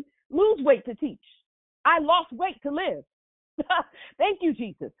didn't lose weight to teach. I lost weight to live. Thank you,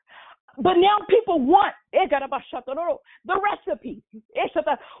 Jesus. But now people want the recipe.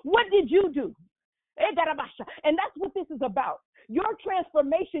 What did you do? And that's what this is about. Your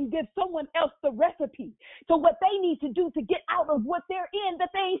transformation gives someone else the recipe to what they need to do to get out of what they're in that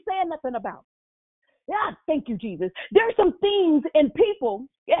they ain't saying nothing about. Yeah, thank you, Jesus. There's some things in people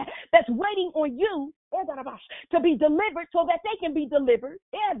that's waiting on you to be delivered so that they can be delivered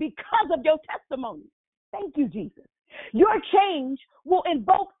because of your testimony. Thank you, Jesus. Your change will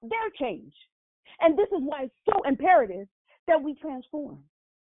invoke their change. And this is why it's so imperative that we transform.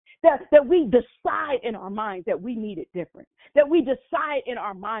 That we decide in our minds that we need it different. That we decide in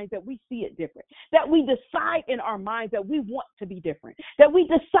our minds that we see it different. That we decide in our minds that we want to be different. That we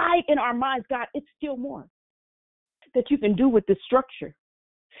decide in our minds, God, it's still more that you can do with this structure.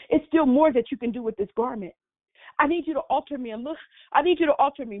 It's still more that you can do with this garment. I need you to alter me and look. I need you to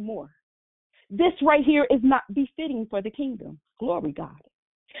alter me more. This right here is not befitting for the kingdom. Glory, God.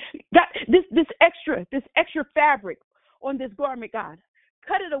 God, this extra fabric on this garment, God.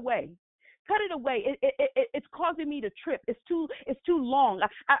 Cut it away. Cut it away. It's causing me to trip. It's too long.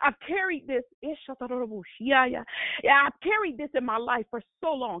 I've carried this. I've carried this in my life for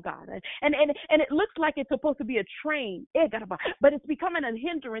so long, God. And it looks like it's supposed to be a train, but it's becoming a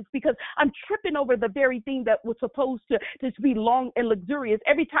hindrance because I'm tripping over the very thing that was supposed to be long and luxurious.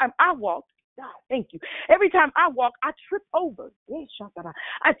 Every time I walk, God, thank you. Every time I walk, I trip over.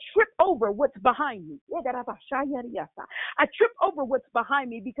 I trip over what's behind me. I trip over what's behind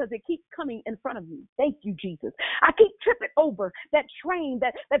me because it keeps coming in front of me. Thank you, Jesus. I keep tripping over that train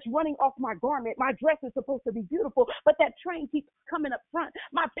that's running off my garment. My dress is supposed to be beautiful, but that train keeps coming up front.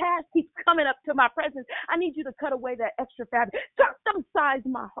 My past keeps coming up to my presence. I need you to cut away that extra fabric. Circumcise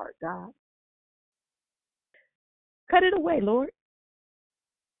my heart, God. Cut it away, Lord.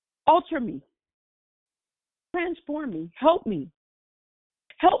 Alter me. Transform me. Help me.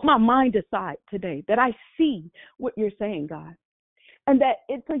 Help my mind decide today that I see what you're saying, God. and that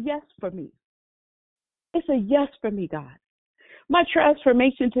it's a yes for me. It's a yes for me, God. My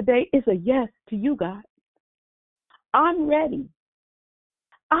transformation today is a yes to you, God. I'm ready.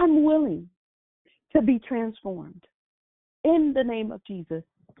 I'm willing to be transformed. In the name of Jesus.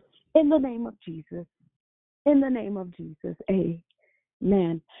 In the name of Jesus. In the name of Jesus.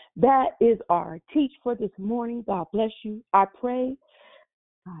 Amen. That is our teach for this morning. God bless you. I pray,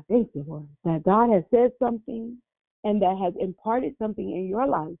 God, thank you, Lord, that God has said something and that has imparted something in your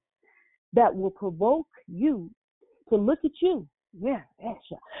life that will provoke you to look at you. Yes,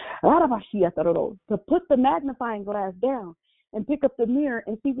 to put the magnifying glass down and pick up the mirror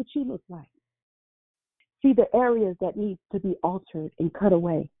and see what you look like. See the areas that need to be altered and cut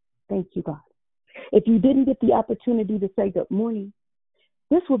away. Thank you, God. If you didn't get the opportunity to say good morning,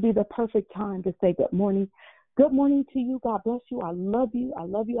 this would be the perfect time to say good morning. Good morning to you. God bless you. I love you. I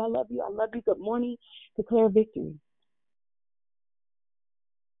love you. I love you. I love you. Good morning. Declare victory.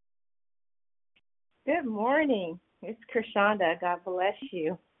 Good morning. It's Krishanda. God bless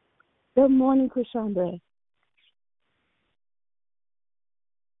you. Good morning, Krishanda.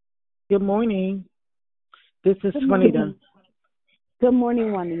 Good morning. This is Good Juanita. morning. Good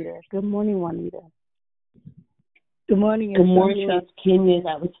morning, Juanita. Good morning, Juanita. Good morning. Good morning, it's Kenya.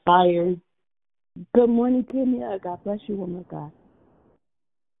 That was fire. Good morning, Kenya. God bless you, woman of God.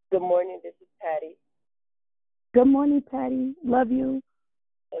 Good morning. This is Patty. Good morning, Patty. Love you.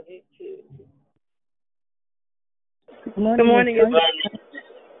 Love you too. Good morning. Good morning. Good morning.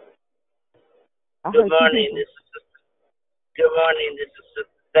 Good morning. This is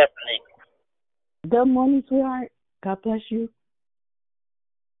Sister Stephanie. Good morning, sweetheart. God bless you.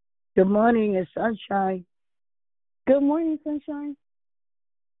 Good morning. It's Sunshine. Good morning, Sunshine.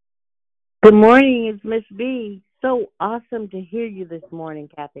 Good morning. It's Miss B. So awesome to hear you this morning,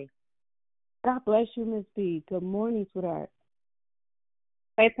 Kathy. God bless you, Miss B. Good morning, sweetheart.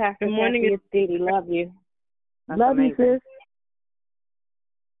 Hey, Pastor. Good morning. Kathy, it's Dee Dee. Love you. That's love amazing. you, sis.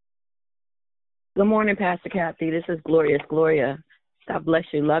 Good morning, Pastor Kathy. This is Gloria. God bless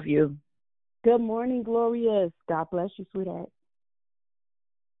you. Love you. Good morning, Glorious. God bless you, sweetheart.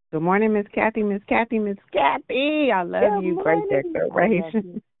 Good morning, Miss Kathy. Miss Kathy. Miss Kathy. I love you. Great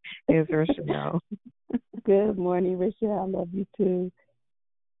declaration. It's Rochelle. Good morning, Rochelle. I love you too.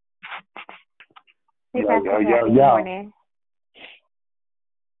 Hey, Pastor Kathy. Good morning.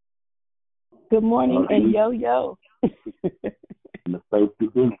 Good morning, and yo.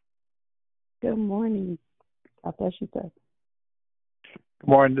 Good morning. God bless you, sir. Good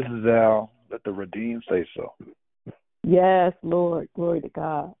morning. This is Al. Let the redeemed say so. Yes, Lord. Glory to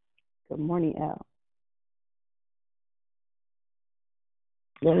God. Good morning, Al.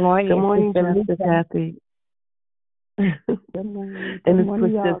 Good morning. Good morning, Pastor Kathy. Good morning. And Good it's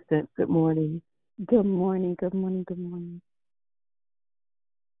morning, y'all. persistent. Good morning. Good morning. Good morning. Good morning.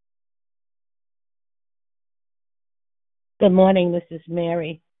 Good morning. This is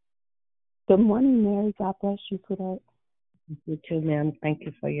Mary. Good morning, Mary. God bless you for that. You too, ma'am. Thank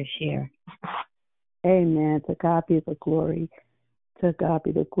you for your share. Amen. To God be the glory. To God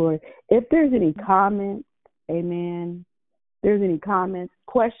be the glory. If there's any comments, amen. If there's any comments,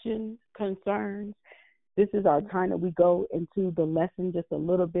 questions, concerns, this is our time that we go into the lesson just a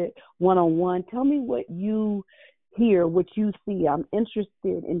little bit one-on-one. Tell me what you hear, what you see. I'm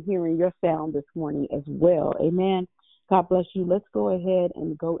interested in hearing your sound this morning as well. Amen. God bless you. Let's go ahead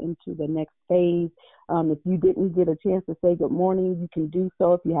and go into the next phase. If you didn't get a chance to say good morning, you can do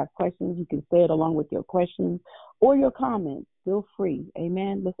so. If you have questions, you can say it along with your questions or your comments. Feel free.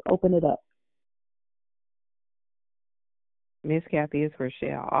 Amen. Let's open it up. Miss Kathy, it's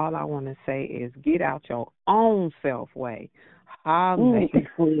Rochelle. All I want to say is get out your own self way. Hallelujah.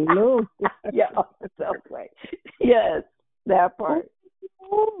 Yeah, self way. Yes, that part.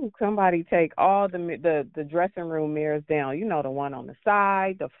 Ooh, somebody take all the dressing room mirrors down. You know, the one on the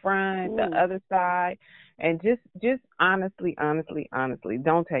side, the front, the other side, and just honestly,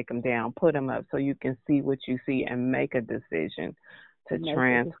 don't take them down. Put them up so you can see what you see and make a decision to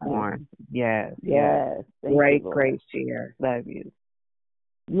transform. Yes. Great share. Love you.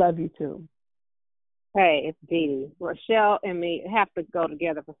 Love you too. Hey, it's Dee Dee. Rochelle and me have to go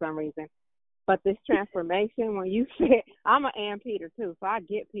together for some reason. But this transformation, when you said, I'm an Ann Peter too, so I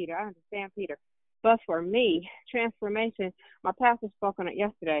get Peter. I understand Peter. But for me, transformation, my pastor spoke on it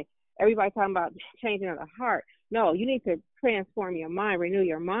yesterday. Everybody talking about changing of the heart. No, you need to transform your mind, renew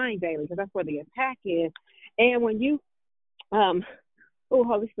your mind daily, because that's where the attack is. And when you,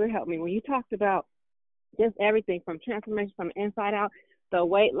 Holy Spirit help me, when you talked about just everything from transformation from the inside out, the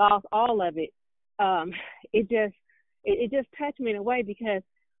weight loss, all of it, it just touched me in a way because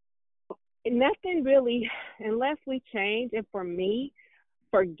nothing really, unless we change, and for me,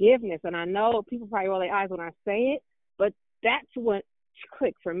 forgiveness. And I know people probably roll their eyes when I say it, but that's what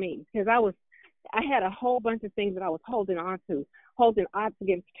clicked for me, because I had a whole bunch of things that I was holding on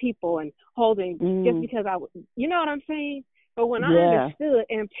against people and holding just because I was, you know what I'm saying? But when I understood,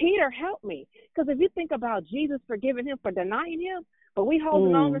 and Peter helped me, because if you think about Jesus forgiving him for denying him, but we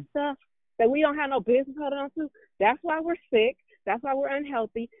holding on to stuff that we don't have no business holding on to, that's why we're sick. That's why we're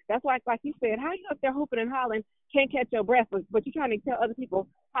unhealthy. That's why, like you said, how you up there hooping and hollering, can't catch your breath, but you're trying to tell other people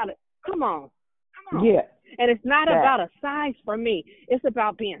how to, come on. Yeah. And it's not about a size for me. It's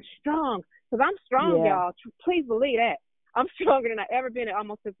about being strong, because I'm strong, y'all. Please believe that. I'm stronger than I've ever been at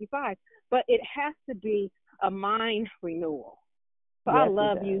almost 55. But it has to be a mind renewal. So I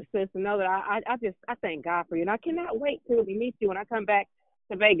love you, sis, and know that I thank God for you. And I cannot wait till we meet you when I come back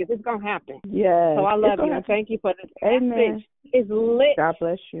to Vegas. It's going to happen. Yes. So I love you, and thank you for this. Amen. It's lit. God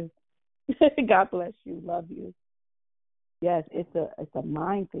bless you. God bless you. Love you. Yes, it's a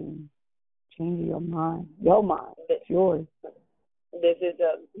mind thing. Changing your mind. Your mind. It's yours. This is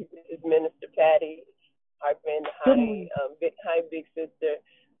Minister Patty Hartman. Hi, big sister.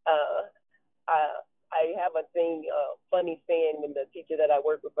 I have a thing, funny saying, when the teacher that I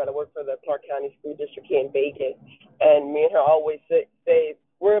work with, but I work for the Clark County School District here in Vegas, and me and her always say,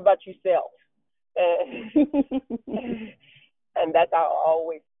 worry about yourself. And that's how I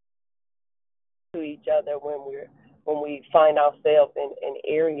always to each other when we find ourselves in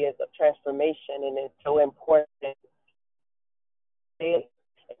areas of transformation, and it's so important. It's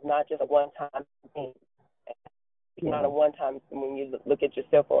not just a one-time thing. It's not a one-time thing when you look at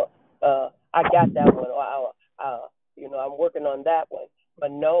yourself, or I got that one, or I'm working on that one.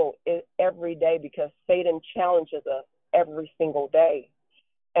 But no, it's every day, because Satan challenges us every single day.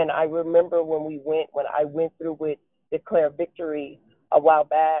 And I remember when I went through with Declare Victory a while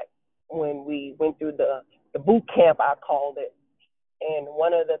back, when we went through the boot camp, I called it. And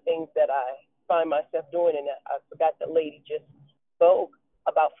one of the things that I find myself doing, and I forgot the lady just spoke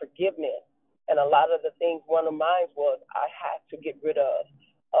about forgiveness. And a lot of the things, one of mine was I had to get rid of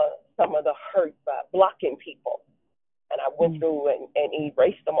some of the hurt by blocking people. And I went through and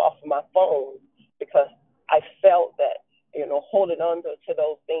erased them off of my phone, because I felt that, holding on to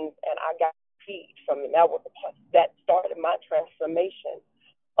those things, and I got peace from them. That started my transformation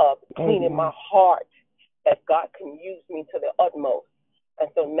of cleaning my heart, that God can use me to the utmost. And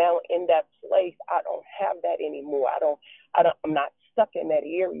so now in that place, I don't have that anymore. I'm not stuck in that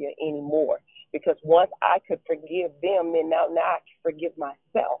area anymore, because once I could forgive them, then now I can forgive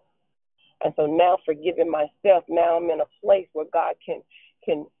myself. And so now, forgiving myself, now I'm in a place where God can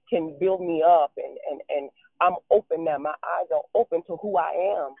build me up, and I'm open now. My eyes are open to who I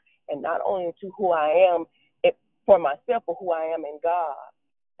am, and not only to who I am for myself, but who I am in God.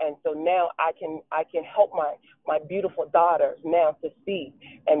 And so now I can help my beautiful daughters now to see.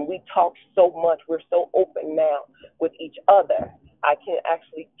 And we talk so much. We're so open now with each other. I can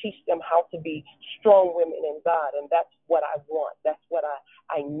actually teach them how to be strong women in God, and that's what I want. That's what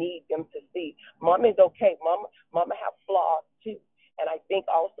I need them to see. Mom is okay. Mama have flaws too. And I think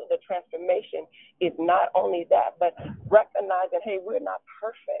also the transformation is not only that, but recognizing, hey, we're not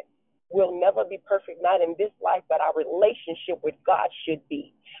perfect. We'll never be perfect, not in this life, but our relationship with God should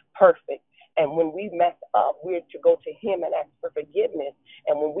be perfect. And when we mess up, we're to go to Him and ask for forgiveness.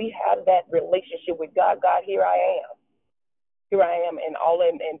 And when we have that relationship with God, God, here I am. Here I am, and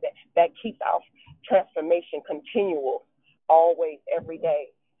that keeps our transformation continual, always, every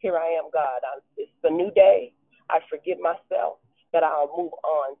day. Here I am, God. It's a new day. I forgive myself, that I'll move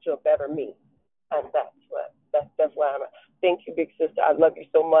on to a better me. And that's where I'm at. Thank you, big sister. I love you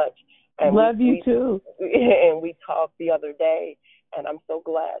so much. And love you too. And we talked the other day, and I'm so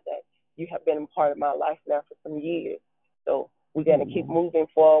glad that you have been a part of my life now for some years. So we're going to keep moving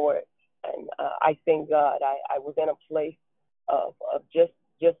forward. And I thank God. I was in a place of just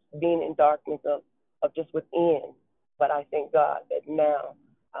being in darkness, of just within. But I thank God that now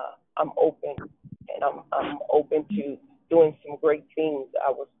I'm open, and I'm open to doing some great things.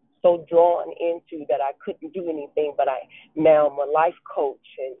 I was so drawn into that I couldn't do anything, but now I'm a life coach,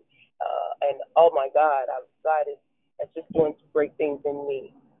 and oh my God, God is just doing some great things in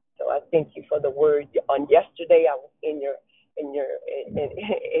me. So I thank you for the word. On yesterday, I was in your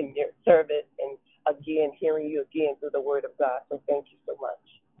service, and again hearing you again through the word of God. So thank you so much.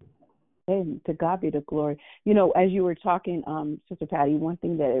 And to God be the glory. As you were talking, Sister Patty, one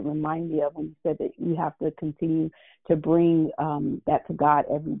thing that it reminded me of when you said that you have to continue to bring that to God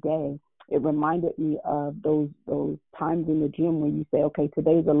every day, it reminded me of those times in the gym when you say, okay,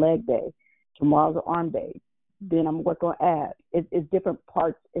 today's a leg day, tomorrow's an arm day, then I'm working on add. It's different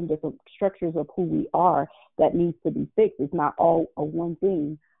parts and different structures of who we are that needs to be fixed. It's not all a one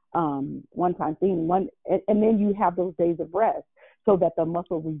thing, one-time thing. And then you have those days of rest so that the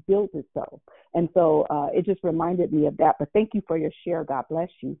muscle rebuilds itself. And so it just reminded me of that. But thank you for your share. God bless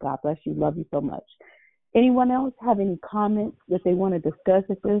you. God bless you. Love you so much. Anyone else have any comments that they want to discuss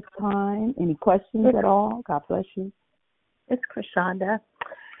at this time? Any questions at all? God bless you. It's Krishanda.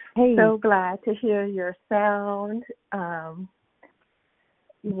 Hey. So glad to hear your sound.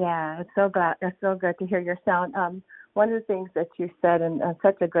 It's so glad. It's so good to hear your sound. One of the things that you said, and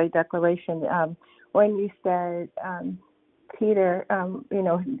such a great declaration, when you said, Peter,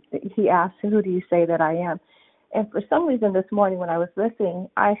 he asked, "Who do you say that I am?" And for some reason this morning when I was listening,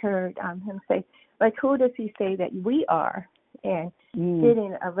 I heard him say, like, who does he say that we are? And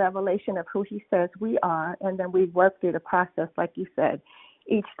getting a revelation of who he says we are, and then we work through the process, like you said.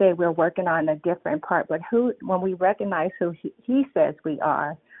 Each day we're working on a different part, but when we recognize who he says we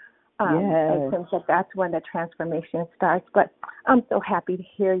are, I think that's when the transformation starts. But I'm so happy to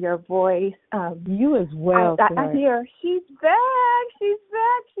hear your voice. You as well. I hear, she's back.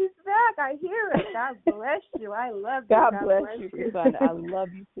 I hear it. God bless you. I love you. God bless you, Susanna. I love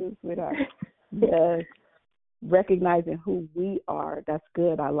you too, sweetheart. Yes. Recognizing who we are. That's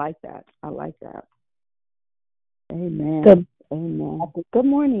good. I like that. Amen. Amen. Good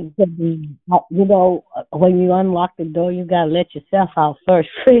morning. When you unlock the door, you got to let yourself out first.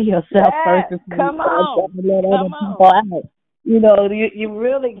 Free yourself first. Come on. Let other people out. You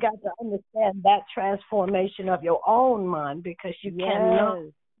really got to understand that transformation of your own mind, because you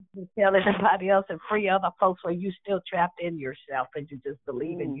cannot tell anybody else and free other folks where you still trapped in yourself and you just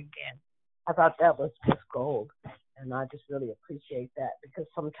believe in you can. I thought that was just gold. And I just really appreciate that, because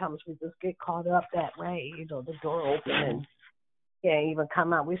sometimes we just get caught up that way. The door open and can't even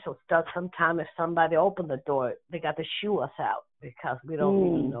come out. We're so stuck sometimes. If somebody opened the door, they got to shoo us out because we don't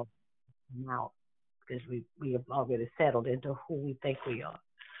even know out, because we have already settled into who we think we are.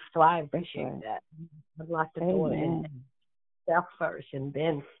 So I appreciate that. Unlock the door and self first, and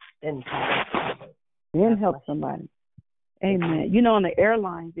then help somebody. Amen. On the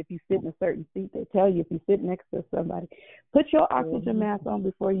airlines, if you sit in a certain seat, they tell you if you sit next to somebody, put your oxygen mask on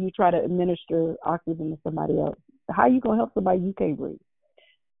before you try to administer oxygen to somebody else. How are you going to help somebody you can't breathe?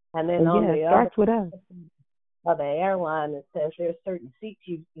 And then it starts with us. On the airline, it says there's certain seats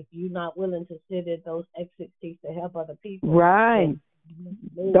if you're not willing to sit in those exit seats to help other people. Right.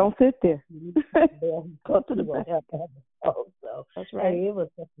 Don't sit there. Go to the back. So that's right. Hey, it was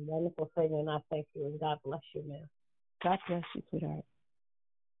such a wonderful thing, and I thank you, and God bless you, man. God bless you, sweetheart.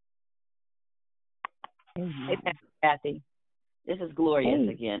 Hey, Kathy. This is Glorious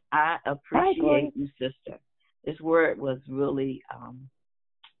again. I appreciate you, sister. This word was really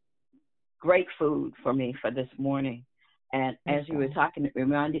great food for me for this morning. And as you were talking, it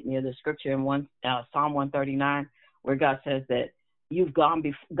reminded me of the scripture in Psalm 139, where God says that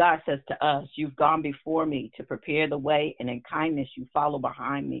God says to us, you've gone before me to prepare the way, and in kindness you follow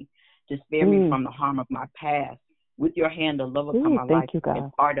behind me to spare me from the harm of my past. With your hand, the love upon my life,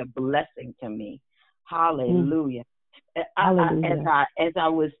 and art a blessing to me. Hallelujah. Hallelujah. As I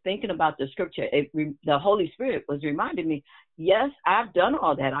was thinking about the scripture, the Holy Spirit was reminding me, yes, I've done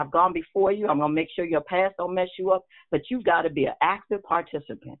all that. I've gone before you. I'm going to make sure your past don't mess you up, but you've got to be an active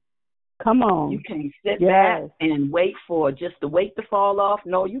participant. Come on. You can't sit back and wait for just the weight to fall off.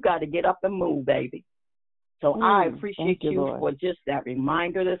 No, you got to get up and move, baby. So I appreciate you for just that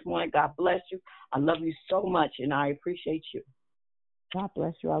reminder this morning. God bless you. I love you so much, and I appreciate you. God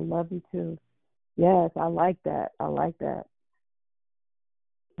bless you. I love you too. Yes, I like that.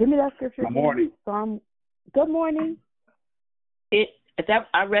 Give me that scripture. Good morning. Good morning.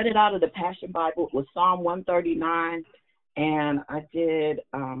 I read it out of the Passion Bible. It was Psalm 139, and I did,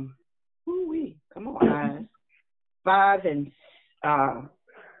 come on, guys, 5 and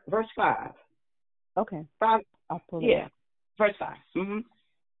verse 5. Okay. 5. I'll pull it up. Verse 5. Mm-hmm.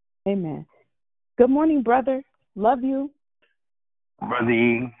 Amen. Good morning, brother. Love you. Brother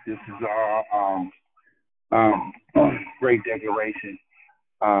E, this is great declaration.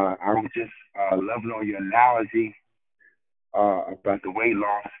 I was just loving on your analogy about the weight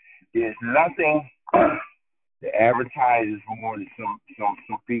loss. There's nothing that advertises more than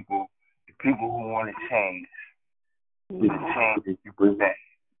some people, the people who want to change, is the change that you present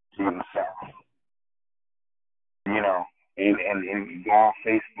to yourself. And go on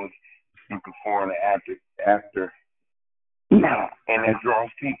Facebook, you before and after, and that draws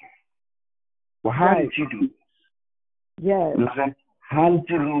people. Well, how did you do this? Yes. You know what I'm saying? How did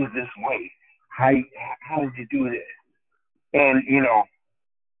you lose this weight? How did you do this? And,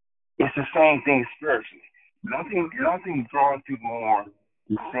 it's the same thing spiritually. Nothing draws people more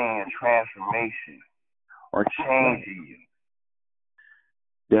to seeing transformation or change in you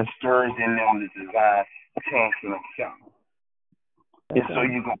that stirs in them the desire to change for themselves. And so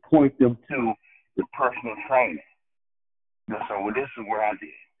you can point them to the personal trainer. So, well, this is what I did,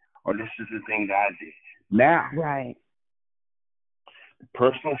 or this is the thing that I did. Now, right, the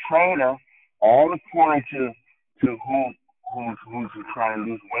personal trainer, all according to who's trying to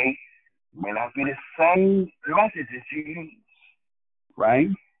lose weight, may not be the same message that you use, right?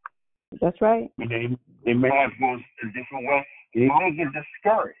 That's right. They may have gone a different way. They may get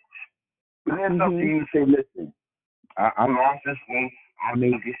discouraged. But then it's up to you to say, listen, I lost this weight. I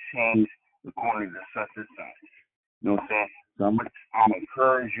made this change according to such and such. You know what I'm saying? So I'm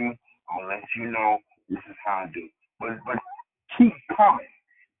encourage you. I'll let you know this is how I do. But keep coming.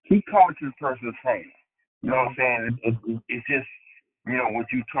 Keep coming to the personal trainer. You know what I'm saying? It's just, you know, what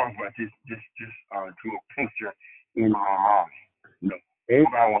you talk about, just drew a picture in my mind. You know,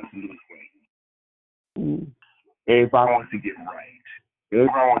 everybody wants to lose weight. Everybody wants to get right.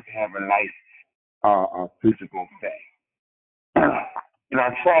 Everybody wants to have a nice physical thing. You know,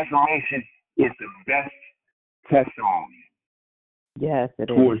 transformation is the best testimony. Yes, it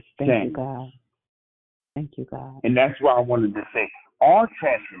towards is. Thank change. you, God. Thank you, God. And that's why I wanted to say, our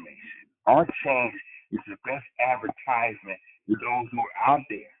transformation, our change is the best advertisement to those who are out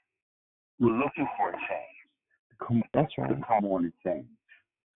there who are looking for a change. That's right. To come on and change.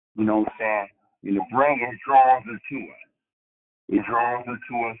 You know what I'm saying? And the brain, it draws them to us. It draws them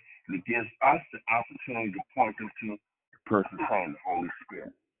to us, and it gives us the opportunity to point them to the person trained, the Holy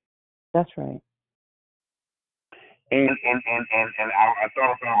Spirit. That's right. And I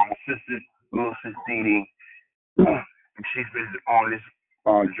thought about my sister, little sister Dee, and she's been on this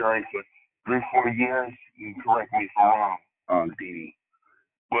journey for 3-4 years. You can correct me if I'm wrong, Dee.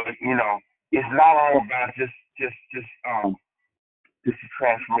 But you know, it's not all about just a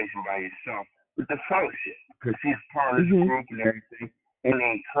transformation by yourself, but the fellowship, because she's part of this group and everything, and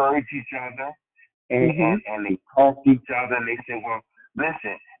they encourage each other, and they talk to each other, and they say, well,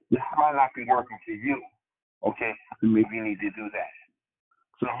 listen, this might not be working for you. Okay, so maybe you need to do that.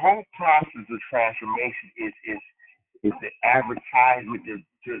 So the whole process of transformation is the advertisement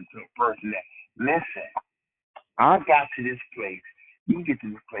to a person that, listen, I got to this place, you can get to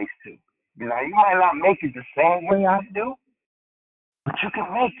this place too. You know, you might not make it the same way I do, but you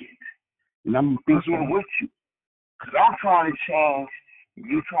can make it. And I'm being with you. Because I'm trying to change, and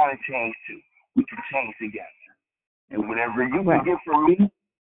you're trying to change too. We can change together. And whatever you can get from me,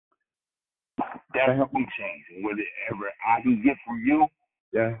 that'll help me change. And whatever I can get from you,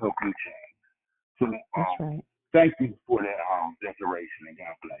 that'll help you change. So that's right. Thank you for that declaration, and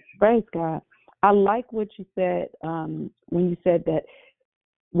God bless you. Praise God. I like what you said when you said that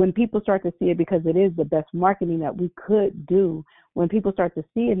when people start to see it, because it is the best marketing that we could do, when people start to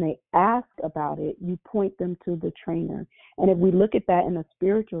see it and they ask about it, you point them to the trainer. And if we look at that in a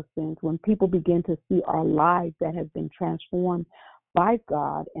spiritual sense, when people begin to see our lives that have been transformed by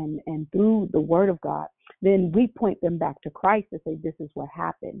God and through the Word of God, then we point them back to Christ and say, this is what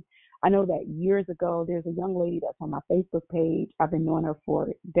happened. I know that years ago, there's a young lady that's on my Facebook page. I've been knowing her for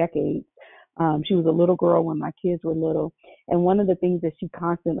decades. She was a little girl when my kids were little. And one of the things that she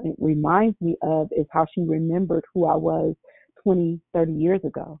constantly reminds me of is how she remembered who I was 20, 30 years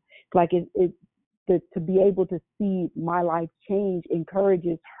ago. It's like to be able to see my life change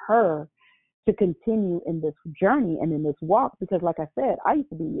encourages her to continue in this journey and in this walk. Because like I said, I used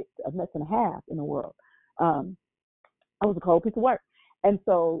to be a mess and a half in the world. I was a cold piece of work. And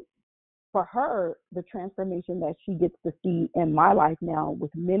so for her, the transformation that she gets to see in my life now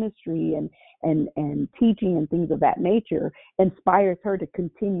with ministry and teaching and things of that nature inspires her to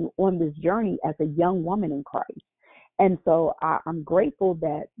continue on this journey as a young woman in Christ. And so I'm grateful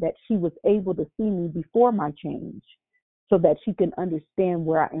that she was able to see me before my change so that she can understand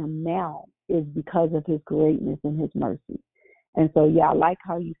where I am now is because of his greatness and his mercy. And so, yeah, I like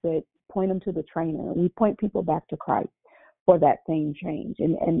how you said, point them to the trainer. We point people back to Christ for that same change,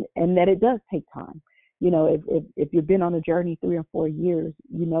 and that it does take time. You know, if you've been on a journey 3 or 4 years,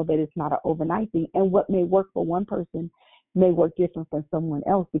 you know that it's not an overnight thing. And what may work for one person may work different for someone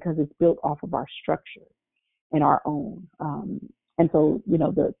else because it's built off of our structure and our own. And so, you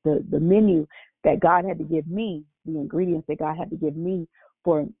know, the menu that God had to give me, the ingredients that God had to give me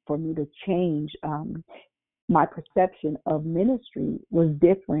for me to change my perception of ministry was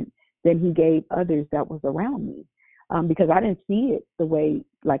different than he gave others that was around me. Because I didn't see it the way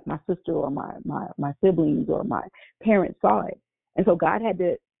like my sister or my siblings or my parents saw it. And so God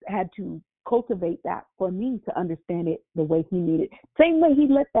had to cultivate that for me to understand it the way he needed. Same way he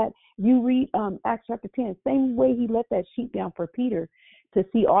let that You read Acts chapter 10, same way he let that sheet down for Peter to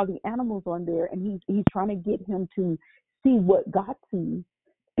see all the animals on there, and he's trying to get him to see what God sees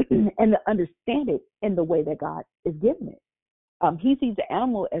and to understand it in the way that God is giving it. He sees the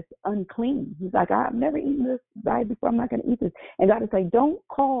animal as unclean. He's like, I've never eaten this diet before. I'm not going to eat this. And God is like, don't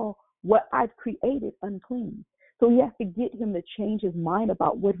call what I've created unclean. So he has to get him to change his mind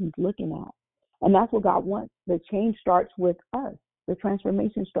about what he's looking at. And that's what God wants. The change starts with us. The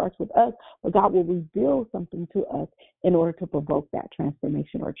transformation starts with us, but God will reveal something to us in order to provoke that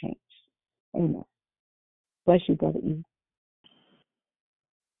transformation or change. Amen. Bless you, Brother E.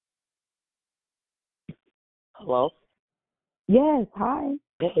 Hello? Yes, hi.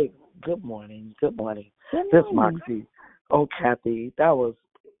 Hey, good morning. Good morning. Good This morning. is Moxie. Oh, Kathy, that was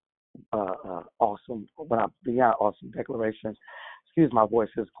awesome. Beyond awesome declaration. Excuse my voice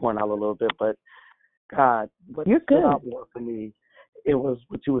is going out a little bit, but God, what You're stood good. out more for me, it was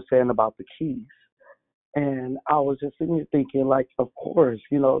what you were saying about the keys. And I was just sitting here thinking, like, of course,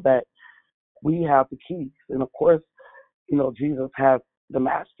 that we have the keys. And of course, Jesus has the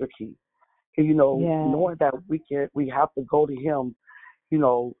master key. And, knowing that we have to go to him,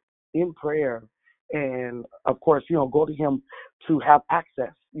 in prayer. And of course, go to him to have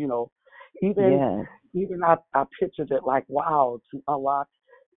access, even I pictured it like, wow, to unlock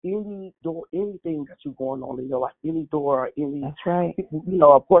any door, anything that you're going on in your life, any door, any. That's right.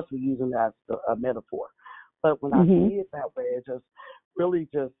 Of course, we're using that as a metaphor, but when I see it that way, it just really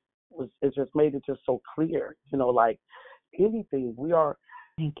it just made it just so clear. Like anything, we are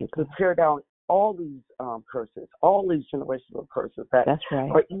to tear down all these curses, all these generational curses That's right.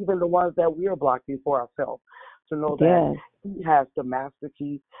 or even the ones that we are blocking for ourselves. To know that he has the master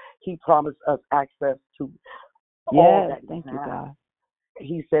key, he promised us access to all that. Thank you, God.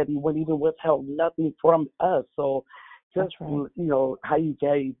 He said he wouldn't even withhold nothing from us. So just, how you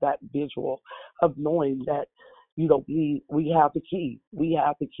gave that visual of knowing that, we have the key. We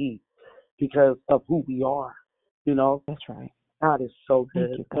have the key because of who we are, That's right. God is so good.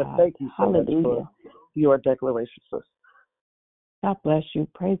 Thank you, God. Thank you so much Hallelujah. for your declaration, sis. God bless you.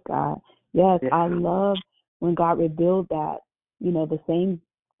 Praise God. Yes, I love when God revealed that, the same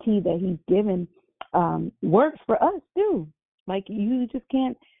key that he's given works for us too. Like you just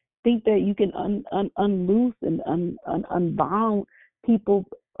can't think that you can unloose and unbound people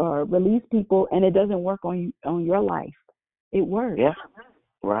or release people and it doesn't work on your life. It works. Yeah,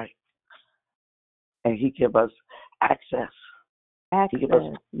 right. And he give us access. He give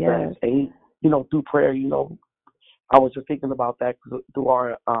us access. And through prayer, I was just thinking about that through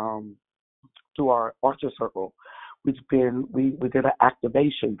our Archer Circle. We did an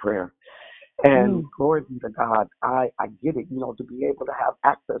activation prayer. And glory be to God, I get it, to be able to have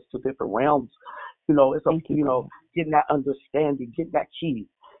access to different realms. It's getting that understanding, getting that key.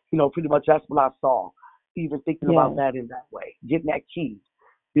 Pretty much that's what I saw. Even thinking about that in that way. Getting that key.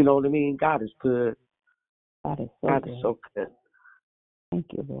 You know what I mean? God is good. God is so good. Thank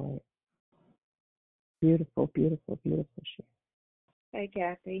you, Lord. Beautiful, beautiful, beautiful shit. Hey,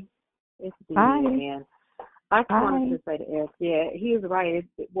 Kathy. It's Dee Hi. again. I just wanted to say to Eric, he was right.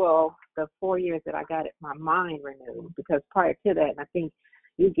 The 4 years that I got my mind renewed, because prior to that, and I think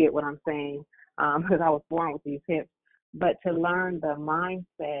you get what I'm saying, because I was born with these hips, but to learn the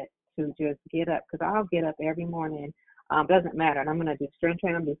mindset to just get up, because I'll get up every morning, doesn't matter, and I'm going to do strength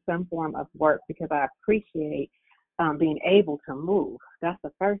training, do some form of work, because I appreciate being able to move. That's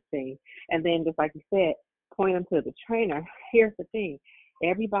the first thing. And then just like you said, point them to the trainer. Here's the thing.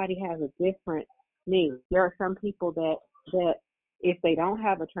 Everybody has a different need. There are some people that if they don't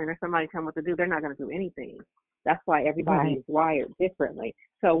have a trainer, somebody tell them what to do, they're not going to do anything. That's why everybody is wired differently.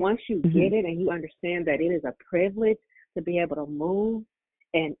 So once you get it and you understand that it is a privilege to be able to move,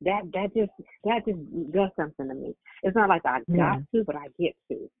 and that just does something to me. It's not like I got to, but I get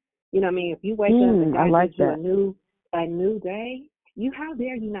to. You know what I mean? If you wake up and God gives you a new day, how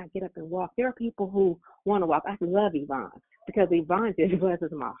dare you not get up and walk? There are people who want to walk. I love Yvonne because Yvonne just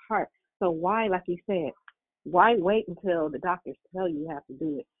blesses my heart. So why, like you said, why wait until the doctors tell you have to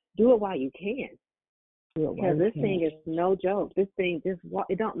do it? Do it while you can. Because this thing is no joke. This thing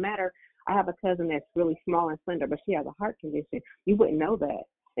it don't matter. I have a cousin that's really small and slender, but she has a heart condition. You wouldn't know that.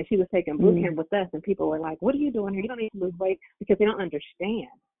 And she was taking boot camp with us, and people were like, what are you doing here? You don't need to lose weight, because they don't understand.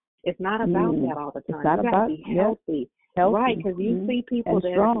 It's not about that all the time. You got to be healthy. Right, because you see people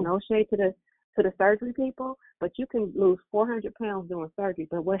that are no shade to the surgery people, but you can lose 400 pounds doing surgery,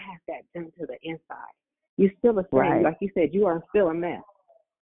 but what has that done to the inside? You're still a same. Like you said, you are still a mess.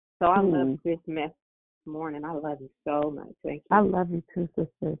 So I love this mess this morning. I love you so much. Thank you. I love you too,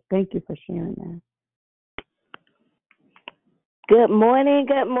 sister. Thank you for sharing that. Good morning.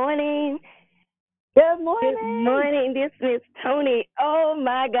 Good morning. Good morning. Good morning. This is Tony. Oh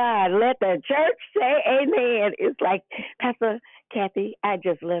my God. Let the church say amen. It's like, Pastor Kathy, I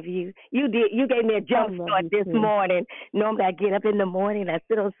just love you. You gave me a jump start this morning. Normally I get up in the morning, I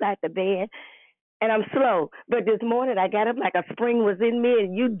sit on side the bed, and I'm slow. But this morning I got up like a spring was in me,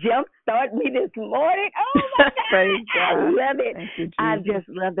 and you jump start me this morning. Oh my God. Praise God. I love it. Thank you, Jesus. I just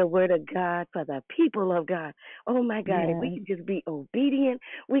love the word of God for the people of God. Oh my God. If we can just be obedient,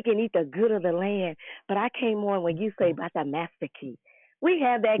 we can eat the good of the land. But I came on when you say about the master key. We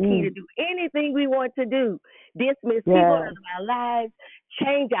have that key to do anything we want to do. Dismiss people out of our lives,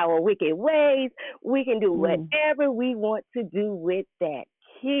 change our wicked ways. We can do whatever we want to do with that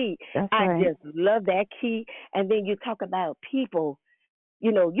key. I just love that key. And then you talk about people.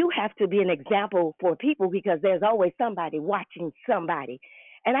 You know, you have to be an example for people because there's always somebody watching somebody.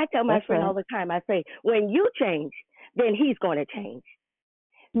 And I tell my friend all the time, I say, when you change, then he's going to change.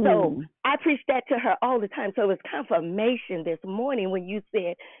 So I preach that to her all the time. So it was confirmation this morning when you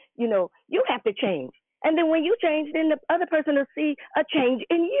said, you know, you have to change. And then when you change, then the other person will see a change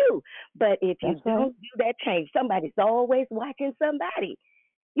in you. But if you don't do that change, somebody's always watching somebody.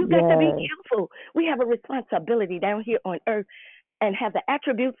 You got to be careful. We have a responsibility down here on earth and have the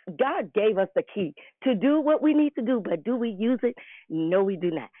attributes. God gave us the key to do what we need to do, but do we use it? No, we do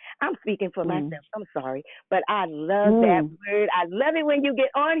not. I'm speaking for myself. I'm sorry, but I love that word. I love it when you get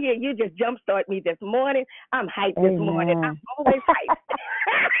on here. You just jumpstart me this morning. I'm hyped this morning. I'm always hyped.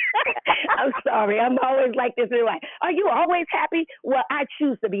 I'm sorry. I'm always like this. Like, are you always happy? Well, I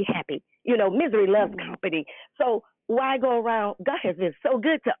choose to be happy. You know, misery loves company. So why go around? God has been so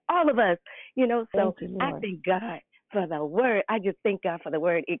good to all of us, you know, so I thank God for the word. I just thank God for the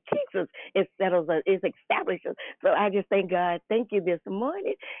word. It keeps us, it settles us, it establishes. So I just thank God. Thank you this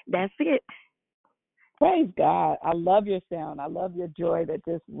morning. That's it. Praise God. I love your sound. I love your joy that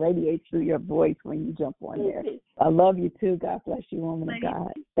just radiates through your voice when you jump on there. I love you too. God bless you, woman of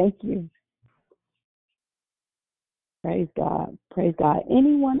God. Thank you. Praise God. Praise God.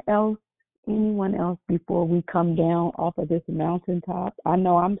 Anyone else before we come down off of this mountaintop? I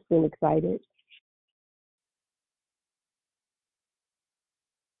know I'm still excited.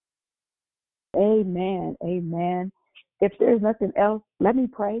 Amen. Amen. If there's nothing else, let me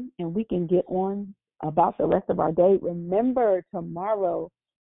pray and we can get on about the rest of our day. Remember, tomorrow,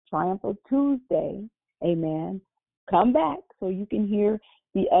 Triumphal Tuesday. Amen. Come back so you can hear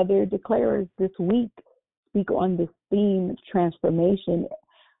the other declarers this week speak on this theme, transformation.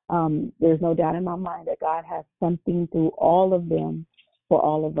 There's no doubt in my mind that God has something through all of them for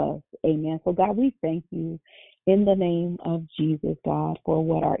all of us. Amen. So, God, we thank you in the name of Jesus, God, for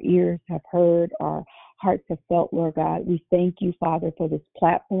what our ears have heard, our hearts have felt, Lord God. We thank you, Father, for this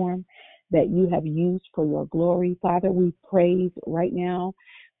platform that you have used for your glory. Father, we pray right now,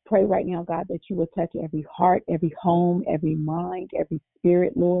 God, that you will touch every heart, every home, every mind, every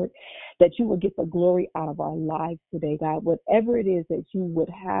spirit, Lord, that you will get the glory out of our lives today, God. Whatever it is that you would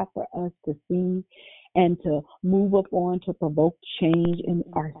have for us to see and to move upon, to provoke change in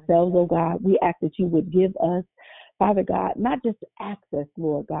ourselves, oh God, we ask that you would give us, Father God, not just access,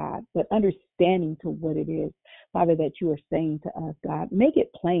 Lord God, but understanding to what it is, Father, that you are saying to us, God. Make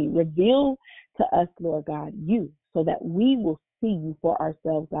it plain. Reveal to us, Lord God, you, so that we will see you for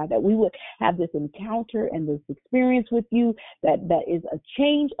ourselves, God, that we would have this encounter and this experience with you that is a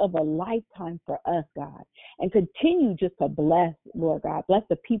change of a lifetime for us, God, and continue just to bless, Lord God. Bless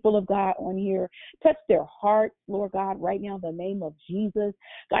the people of God on here. Touch their hearts, Lord God, right now in the name of Jesus.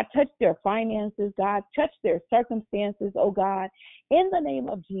 God, touch their finances, God. Touch their circumstances, oh God, in the name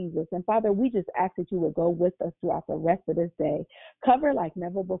of Jesus. And Father, we just ask that you would go with us throughout the rest of this day. Cover like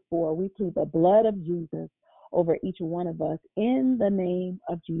never before. We plead the blood of Jesus over each one of us. In the name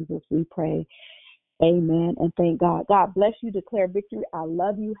of Jesus, we pray. Amen. And thank God. God bless you. Declare victory. I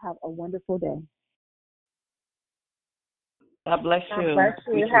love you. Have a wonderful day. God bless you. God bless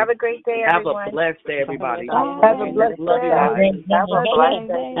you. Have a great day, everyone. Have a blessed day, everybody. Have a blessed day. Have a blessed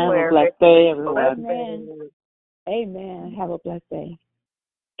day. Have a blessed day, everyone. Amen. Amen. Have a blessed day.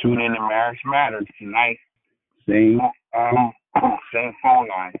 Tune in to Marriage Matters tonight. Same phone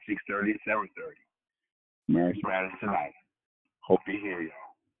line, 6:30 to 7:30. Marriage Matters tonight. Hope you hear y'all.